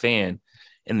casual fan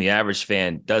and the average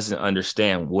fan doesn't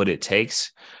understand what it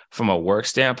takes from a work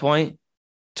standpoint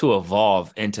to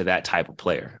evolve into that type of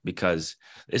player, because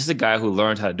this is a guy who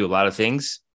learned how to do a lot of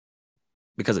things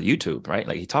because of YouTube, right?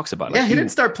 Like he talks about it. Yeah, he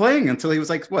didn't start playing until he was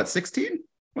like, what, 16?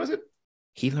 Was it?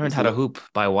 He learned how to hoop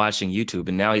by watching YouTube,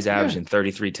 and now he's averaging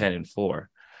 33, 10, and 4.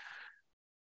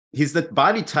 He's the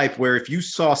body type where if you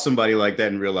saw somebody like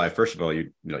that in real life, first of all,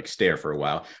 you'd like stare for a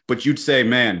while, but you'd say,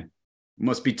 man,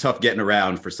 must be tough getting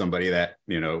around for somebody that,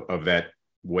 of that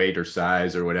weight or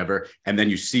size or whatever. And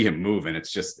then you see him move, and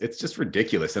it's just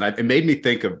ridiculous. And it made me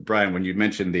think of, Brian, when you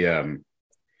mentioned the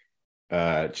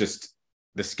just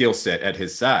the skill set at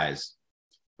his size,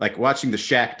 like watching the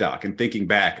Shaq doc and thinking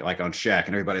back like on Shaq,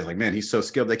 and everybody's like, man, he's so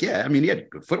skilled. Like, yeah, I mean, he had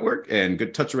good footwork and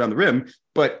good touch around the rim,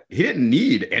 but he didn't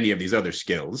need any of these other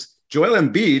skills. Joel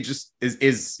Embiid just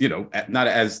is not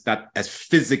as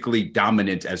physically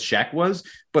dominant as Shaq was,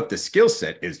 but the skill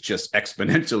set is just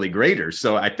exponentially greater.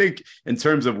 So I think in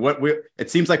terms of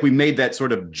it seems like we made that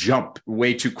sort of jump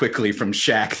way too quickly from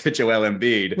Shaq to Joel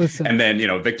Embiid. Listen, and then,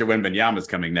 Victor Wembanyama is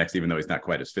coming next, even though he's not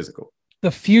quite as physical.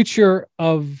 The future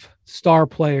of star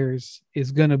players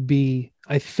is going to be,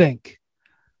 I think,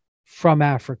 from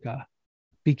Africa,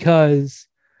 because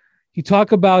you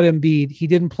talk about Embiid. He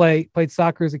played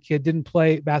soccer as a kid, didn't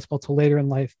play basketball till later in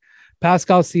life.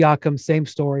 Pascal Siakam, same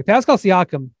story. Pascal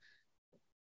Siakam,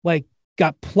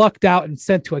 got plucked out and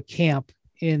sent to a camp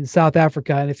in South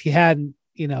Africa. And if he hadn't,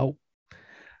 no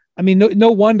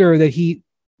wonder that he,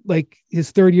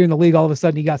 his 3rd year in the league, all of a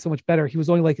sudden he got so much better. He was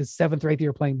only his 7th or 8th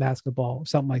year playing basketball or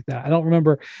something like that. I don't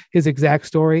remember his exact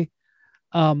story.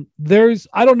 I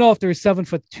don't know if there's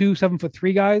 7'2",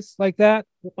 7'3" guys like that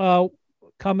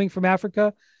coming from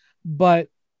Africa, but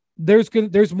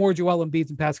there's more Joel Embiids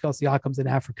and Pascal Siakams in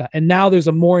Africa. And now there's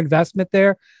a more investment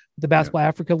there, the Basketball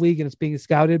Africa League, and it's being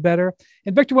scouted better.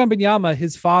 And Victor Wembanyama,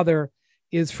 his father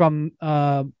is from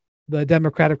the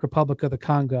Democratic Republic of the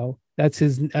Congo. That's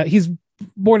he's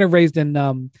born and raised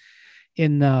in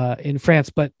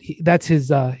France, but that's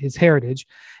his heritage.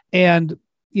 And,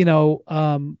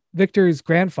 Victor's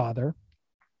grandfather,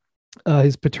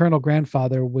 his paternal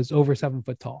grandfather, was over 7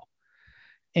 foot tall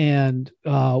and,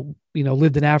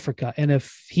 lived in Africa. And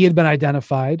if he had been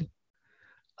identified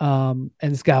and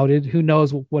scouted, who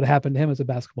knows what happened to him as a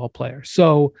basketball player.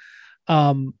 So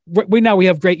we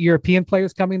have great European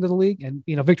players coming to the league, and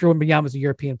Victor Wembanyama is a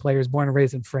European player, is born and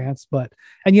raised in France,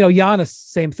 and Giannis,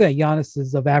 same thing. Giannis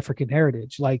is of African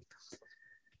heritage.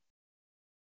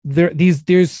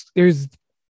 There's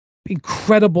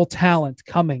incredible talent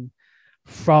coming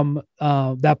from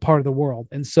that part of the world,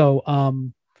 and so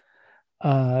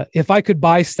if I could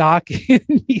buy stock in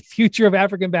the future of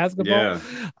African basketball,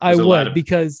 I would,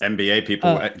 because NBA people,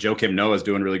 Joakim Noah is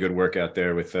doing really good work out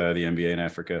there with the NBA in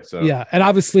Africa. So and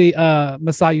obviously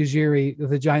Masai Ujiri,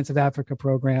 the Giants of Africa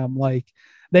program,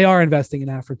 they are investing in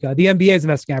Africa. The NBA is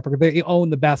investing in Africa. They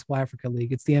own the Basketball Africa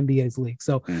League. It's the NBA's league.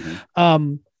 So,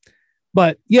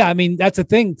 but yeah, I mean, that's the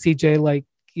thing, CJ.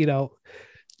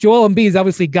 Joel Embiid's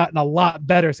obviously gotten a lot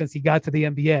better since he got to the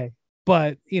NBA.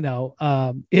 But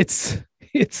it's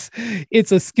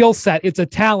a skill set, it's a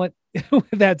talent with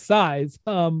that size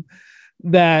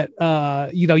that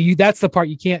that's the part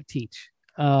you can't teach.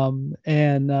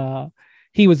 And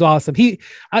he was awesome. You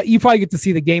probably get to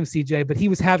see the game, CJ, but he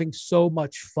was having so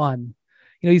much fun.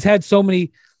 He's had so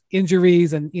many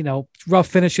injuries and rough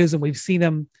finishes, and we've seen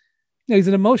him. He's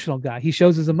an emotional guy. He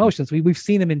shows his emotions. We've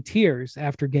seen him in tears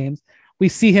after games. We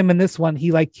see him in this one.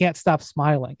 He can't stop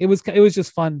smiling. It was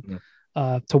just fun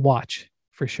to watch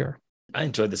for sure. I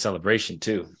enjoyed the celebration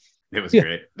too. It was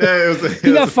great.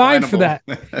 He got fined for that.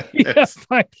 It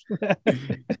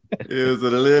was a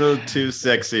little too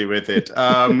sexy with it.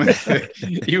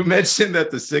 You mentioned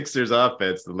that the Sixers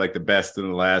offense is the best in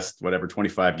the last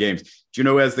 25 games. Do you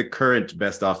know who has the current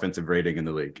best offensive rating in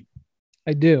the league?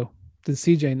 I do. Does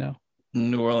CJ know?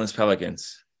 New Orleans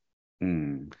Pelicans.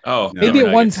 Oh, maybe at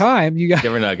Nuggets. one time you got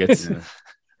Denver Nuggets.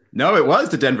 No, it was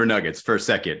the Denver Nuggets for a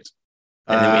second.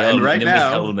 And then we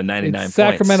held them to 99 it's points.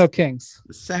 Sacramento Kings.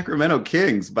 The Sacramento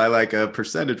Kings by like a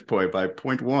percentage point, by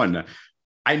 0.1.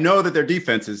 I know that their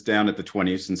defense is down at the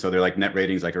 20s, and so they're like net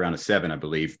ratings like around a 7, I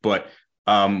believe. But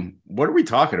what are we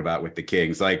talking about with the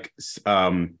Kings? Like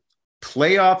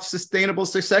playoff sustainable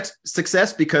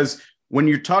success? Because when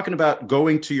you're talking about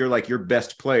going to your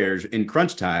best players in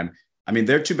crunch time, I mean,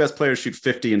 their two best players shoot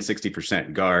 50 and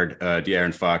 60% guard,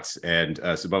 De'Aaron Fox and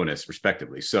Sabonis,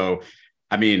 respectively. So,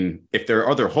 I mean, if there are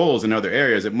other holes in other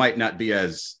areas, it might not be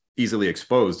as easily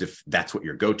exposed if that's what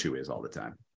your go-to is all the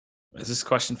time. Is this a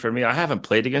question for me? I haven't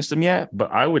played against them yet,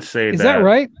 but I would say Is that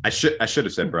right? I should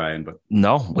have said Brian, but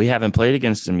no, we haven't played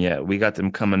against them yet. We got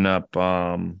them coming up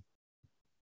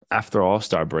after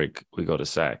All-Star break. We go to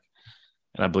SAC,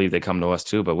 and I believe they come to us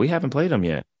too, but we haven't played them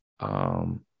yet.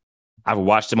 I've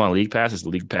watched them on League Pass. It's the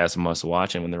League Pass must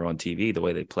watch, and when they're on TV, the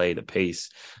way they play, the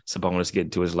pace, Sabonis getting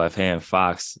to his left hand,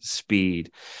 Fox,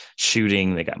 speed,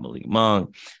 shooting. They got Malik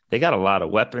Monk. They got a lot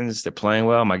of weapons. They're playing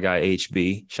well. My guy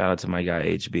HB, shout out to my guy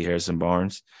HB, Harrison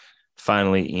Barnes.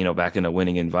 Finally, back in a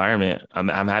winning environment. I'm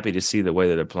happy to see the way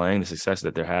that they're playing, the success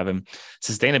that they're having.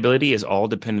 Sustainability is all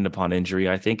dependent upon injury,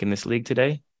 I think, in this league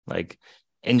today. Like,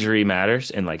 injury matters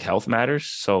and like health matters.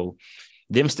 So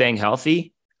them staying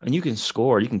healthy, and you can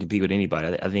score, you can compete with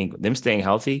anybody. I think them staying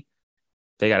healthy,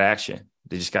 they got action.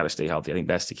 They just got to stay healthy. I think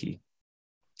that's the key.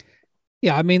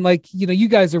 Yeah, I mean, you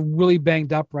guys are really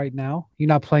banged up right now. You're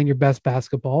not playing your best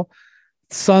basketball.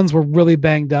 Suns were really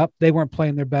banged up. They weren't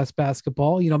playing their best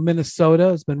basketball. Minnesota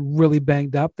has been really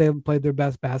banged up. They haven't played their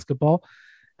best basketball.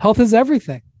 Health is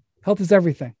everything. Health is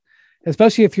everything,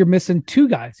 especially if you're missing two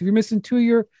guys. If you're missing two of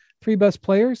your three best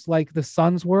players, like the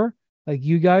Suns were, like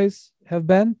you guys have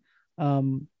been,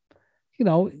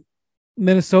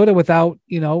 Minnesota without,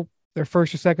 their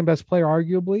first or second best player,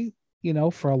 arguably,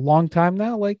 for a long time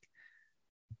now, like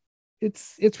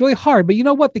it's really hard. But you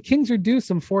know what? The Kings are due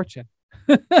some fortune.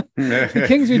 The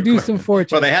Kings are due some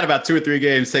fortune. Well, they had about 2 or 3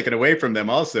 games taken away from them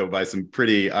also by some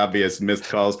pretty obvious missed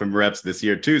calls from reps this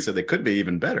year too. So they could be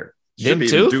even better. Should be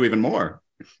do even more.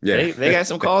 Yeah, they got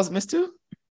some calls missed too.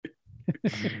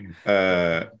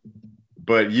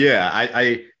 But yeah,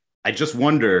 I just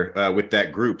wonder with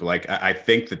that group. Like I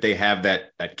think that they have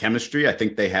that chemistry. I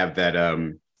think they have that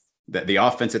that the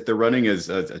offense that they're running is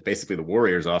basically the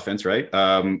Warriors offense, right?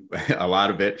 A lot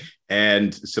of it.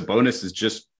 And Sabonis is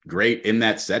just great in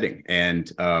that setting.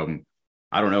 And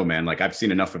I don't know, man, like I've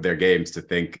seen enough of their games to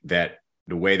think that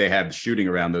the way they have the shooting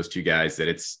around those two guys,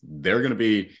 that they're going to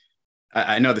be,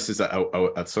 I know this is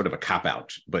a sort of a cop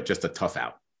out, but just a tough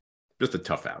out.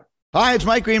 Hi, it's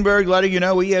Mike Greenberg letting you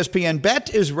know ESPN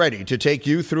Bet is ready to take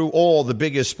you through all the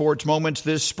biggest sports moments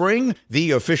this spring.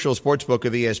 The official sportsbook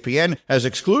of ESPN has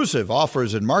exclusive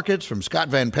offers and markets from Scott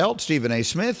Van Pelt, Stephen A.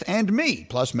 Smith, and me,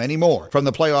 plus many more. From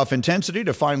the playoff intensity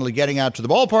to finally getting out to the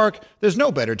ballpark, there's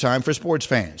no better time for sports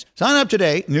fans. Sign up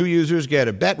today. New users get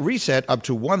a bet reset up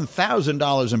to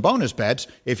 $1,000 in bonus bets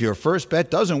if your first bet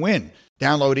doesn't win.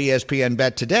 Download ESPN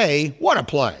Bet today. What a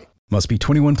play. Must be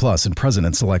 21 plus and present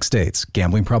in select states.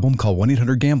 Gambling problem? Call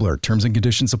 1-800-GAMBLER. Terms and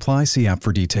conditions apply. See app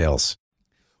for details.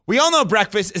 We all know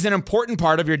breakfast is an important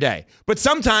part of your day, but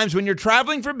sometimes when you're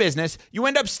traveling for business, you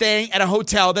end up staying at a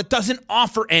hotel that doesn't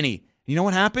offer any. You know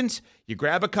what happens? You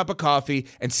grab a cup of coffee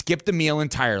and skip the meal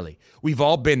entirely. We've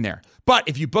all been there. But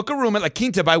if you book a room at La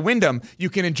Quinta by Wyndham, you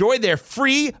can enjoy their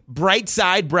free Bright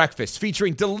Side breakfast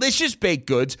featuring delicious baked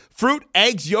goods, fruit,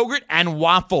 eggs, yogurt, and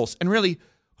waffles. And really,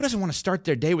 who doesn't want to start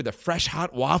their day with a fresh,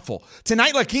 hot waffle?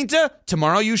 Tonight, La Quinta,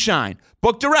 tomorrow you shine.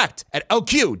 Book direct at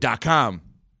lq.com.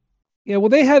 Yeah, well,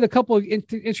 they had a couple of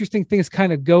interesting things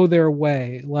kind of go their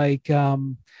way, like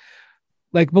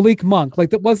Malik Monk. Like,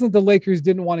 that wasn't the Lakers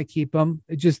didn't want to keep him.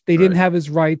 It just they didn't have his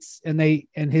rights, and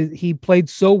he played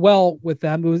so well with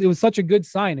them. It was such a good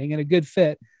signing and a good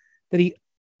fit that he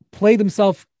played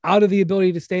himself out of the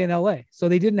ability to stay in LA. So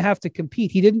they didn't have to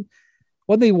compete.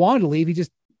 When they wanted to leave,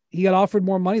 he got offered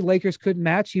more money. Lakers couldn't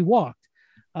match. He walked.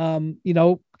 Kevin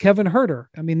Huerter.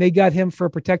 I mean, they got him for a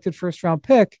protected first round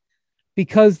pick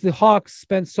because the Hawks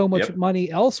spent so much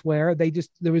money elsewhere.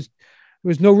 There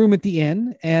was no room at the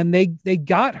inn, and they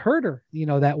got Huerter,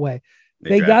 that way.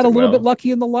 They got a little bit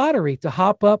lucky in the lottery to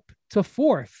hop up to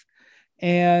 4th.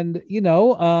 And,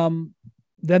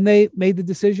 then they made the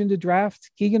decision to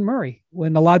draft Keegan Murray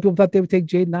when a lot of people thought they would take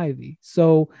Jaden Ivey.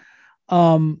 So,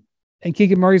 and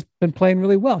Keegan Murray's been playing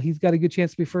really well. He's got a good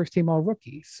chance to be first team all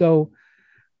rookie. So,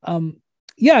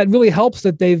 it really helps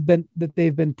that they've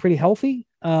been pretty healthy.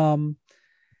 And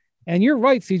you're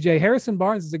right, CJ. Harrison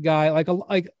Barnes is a guy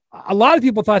like a lot of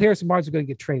people thought Harrison Barnes was going to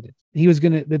get traded. He was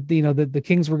going to, the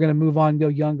Kings were going to move on, go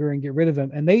younger, and get rid of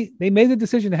him. And they made the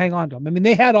decision to hang on to him. I mean,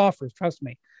 they had offers. Trust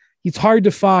me, he's hard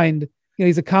to find.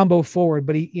 He's a combo forward,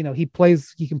 but he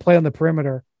can play on the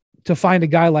perimeter. To find a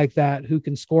guy like that who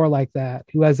can score like that,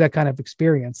 who has that kind of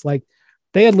experience, like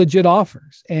they had legit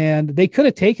offers, and they could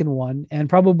have taken one and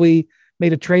probably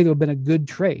made a trade that would have been a good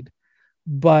trade,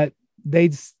 but they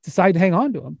decided to hang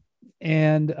on to him.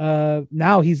 And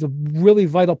now he's a really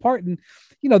vital part. And,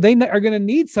 they are going to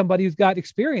need somebody who's got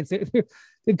experience.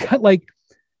 They've got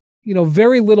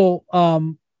very little,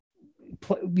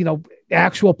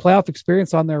 actual playoff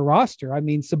experience on their roster. I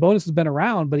mean, Sabonis has been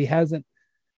around, but he hasn't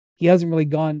really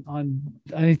gone on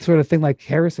any sort of thing like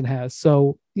Harrison has.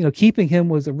 So, keeping him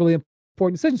was a really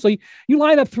important decision. So you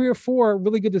line up 3 or 4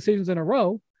 really good decisions in a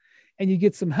row, and you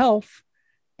get some health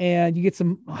and you get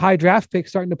some high draft picks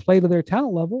starting to play to their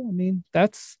talent level. I mean,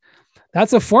 that's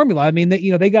a formula. I mean,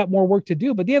 they got more work to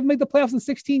do, but they haven't made the playoffs in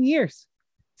 16 years.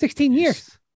 16 years.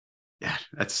 Yeah,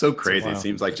 that's so crazy. It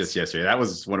seems like just yesterday. That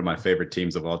was one of my favorite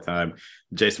teams of all time.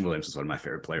 Jason Williams was one of my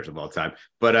favorite players of all time.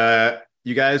 But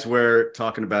you guys were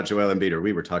talking about Joel Embiid, or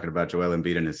we were talking about Joel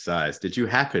Embiid and his size. Did you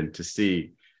happen to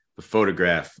see the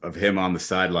photograph of him on the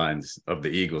sidelines of the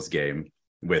Eagles game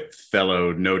with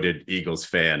fellow noted Eagles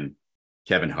fan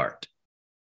Kevin Hart?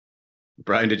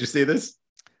 Brian, did you see this?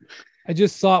 I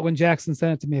just saw it when Jackson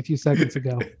sent it to me a few seconds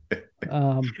ago.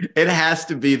 It has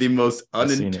to be the most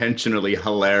unintentionally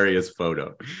hilarious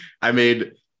photo. I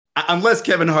mean, unless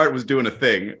Kevin Hart was doing a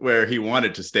thing where he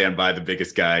wanted to stand by the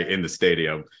biggest guy in the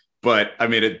stadium. But I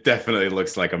mean, it definitely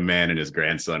looks like a man and his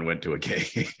grandson went to a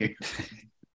game.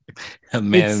 A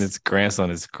man and his grandson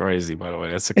is crazy, by the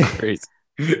way. That's crazy.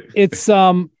 It's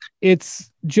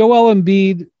Joel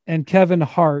Embiid and Kevin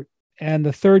Hart, and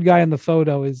the third guy in the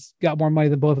photo is got more money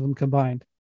than both of them combined.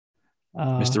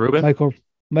 Mr. Rubin?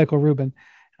 Michael Rubin.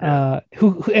 Yeah.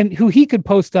 Who he could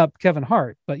post up Kevin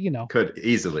Hart, but could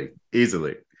easily.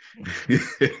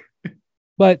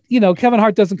 But Kevin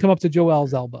Hart doesn't come up to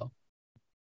Joel's elbow.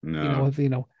 No.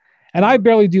 And I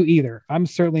barely do either. I'm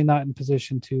certainly not in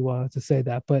position to say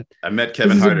that. But I met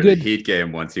Kevin Hart at a Heat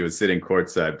game once. He was sitting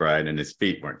courtside, Brian, and his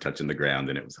feet weren't touching the ground,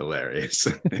 and it was hilarious.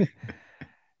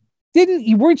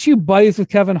 Weren't you buddies with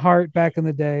Kevin Hart back in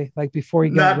the day, like before he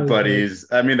got not buddies?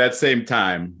 I mean, that same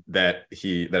time that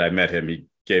I met him, he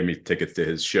gave me tickets to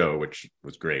his show, which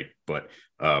was great. But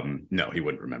no, he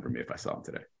wouldn't remember me if I saw him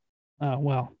today. Oh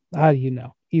well, how do you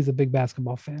know? He's a big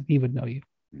basketball fan. He would know you.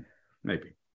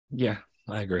 Maybe. Yeah,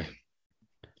 I agree.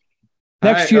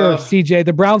 Next year, CJ,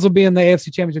 the Browns will be in the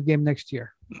AFC Championship game next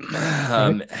year. We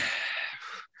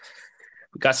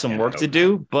got some work to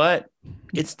do, but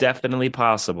it's definitely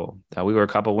possible. We were a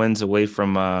couple wins away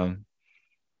from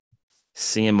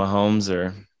seeing Mahomes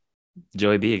or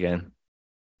Joey B again.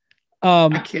 I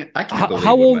can't believe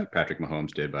what Patrick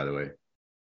Mahomes did, by the way.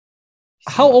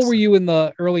 How old were you in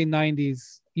the early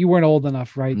 90s? You weren't old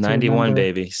enough, right? 91,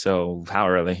 baby. So how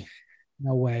early?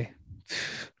 No way.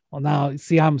 Well, now,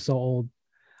 see, I'm so old.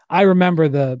 I remember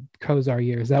the Kozar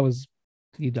years. That was,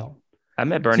 you don't. I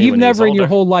met Bernie. So you've never in your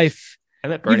whole life. I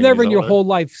met Bernie. You've never in your whole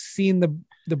life seen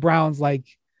the Browns like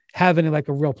having like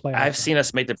a real playoff. I've seen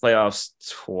us make the playoffs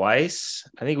twice.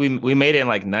 I think we made it in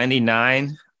like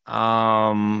 99.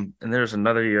 And there's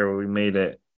another year where we made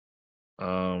it.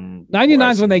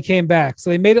 99 is when they came back. So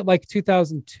they made it like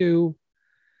 2002.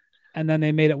 And then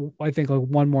they made it, I think, like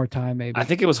one more time, maybe. I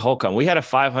think it was Holcomb. We had a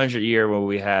 500 year where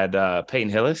we had Peyton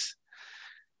Hillis.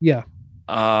 Yeah.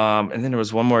 And then there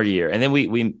was one more year. And then we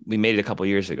made it a couple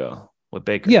years ago with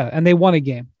Baker. Yeah. And they won a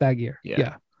game that year.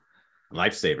 Yeah.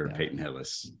 Lifesaver, yeah. Peyton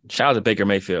Hillis. Shout out to Baker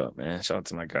Mayfield, man. Shout out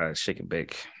to my guy, Shake and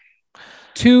Bake.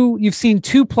 You've seen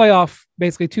two playoff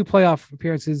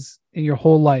appearances in your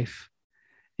whole life.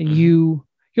 And you're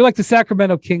like the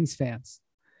Sacramento Kings fans.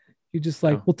 You're just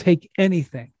like, we'll take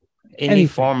anything. Any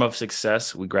form of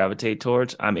success we gravitate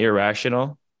towards. I'm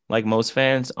irrational, like most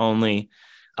fans. Only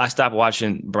I stopped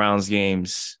watching Browns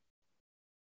games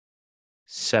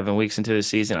 7 weeks into the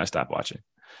season. I stopped watching.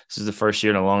 This is the first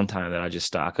year in a long time that I just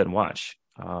stopped. I couldn't watch.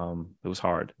 It was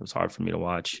hard. It was hard for me to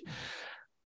watch.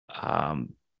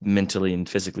 Mentally and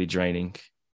physically draining.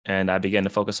 And I began to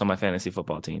focus on my fantasy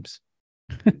football teams.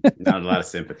 Not a lot of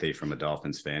sympathy from a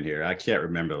Dolphins fan here. I can't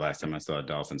remember the last time I saw a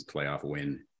Dolphins playoff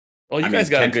win. Well, you guys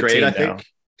got a good team now.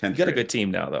 You got a good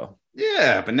team now, though.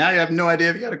 Yeah, but now you have no idea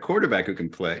if you got a quarterback who can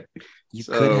play. You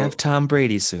could have Tom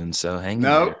Brady soon, so hang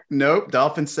on. Nope.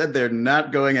 Dolphins said they're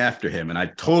not going after him, and I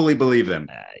totally believe them.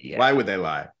 Yeah. Why would they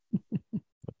lie?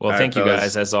 Well, thank you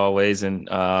guys, as always, and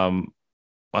I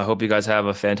hope you guys have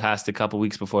a fantastic couple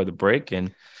weeks before the break,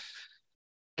 and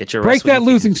Get your break that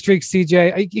losing streak,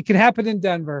 CJ. It can happen in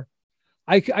Denver.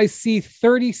 I see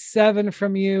 37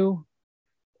 from you,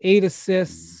 8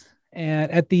 assists,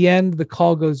 and at the end the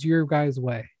call goes your guys'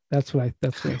 way. That's what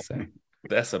I say.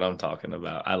 That's what I'm talking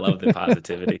about. I love the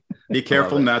positivity. Be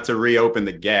careful not to reopen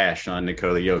the gash on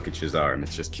Nikola Jokic's arm.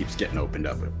 It just keeps getting opened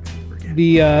up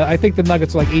again. I think the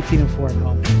Nuggets are like 18-4 at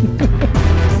home.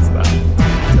 Stop.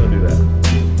 Don't do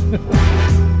that.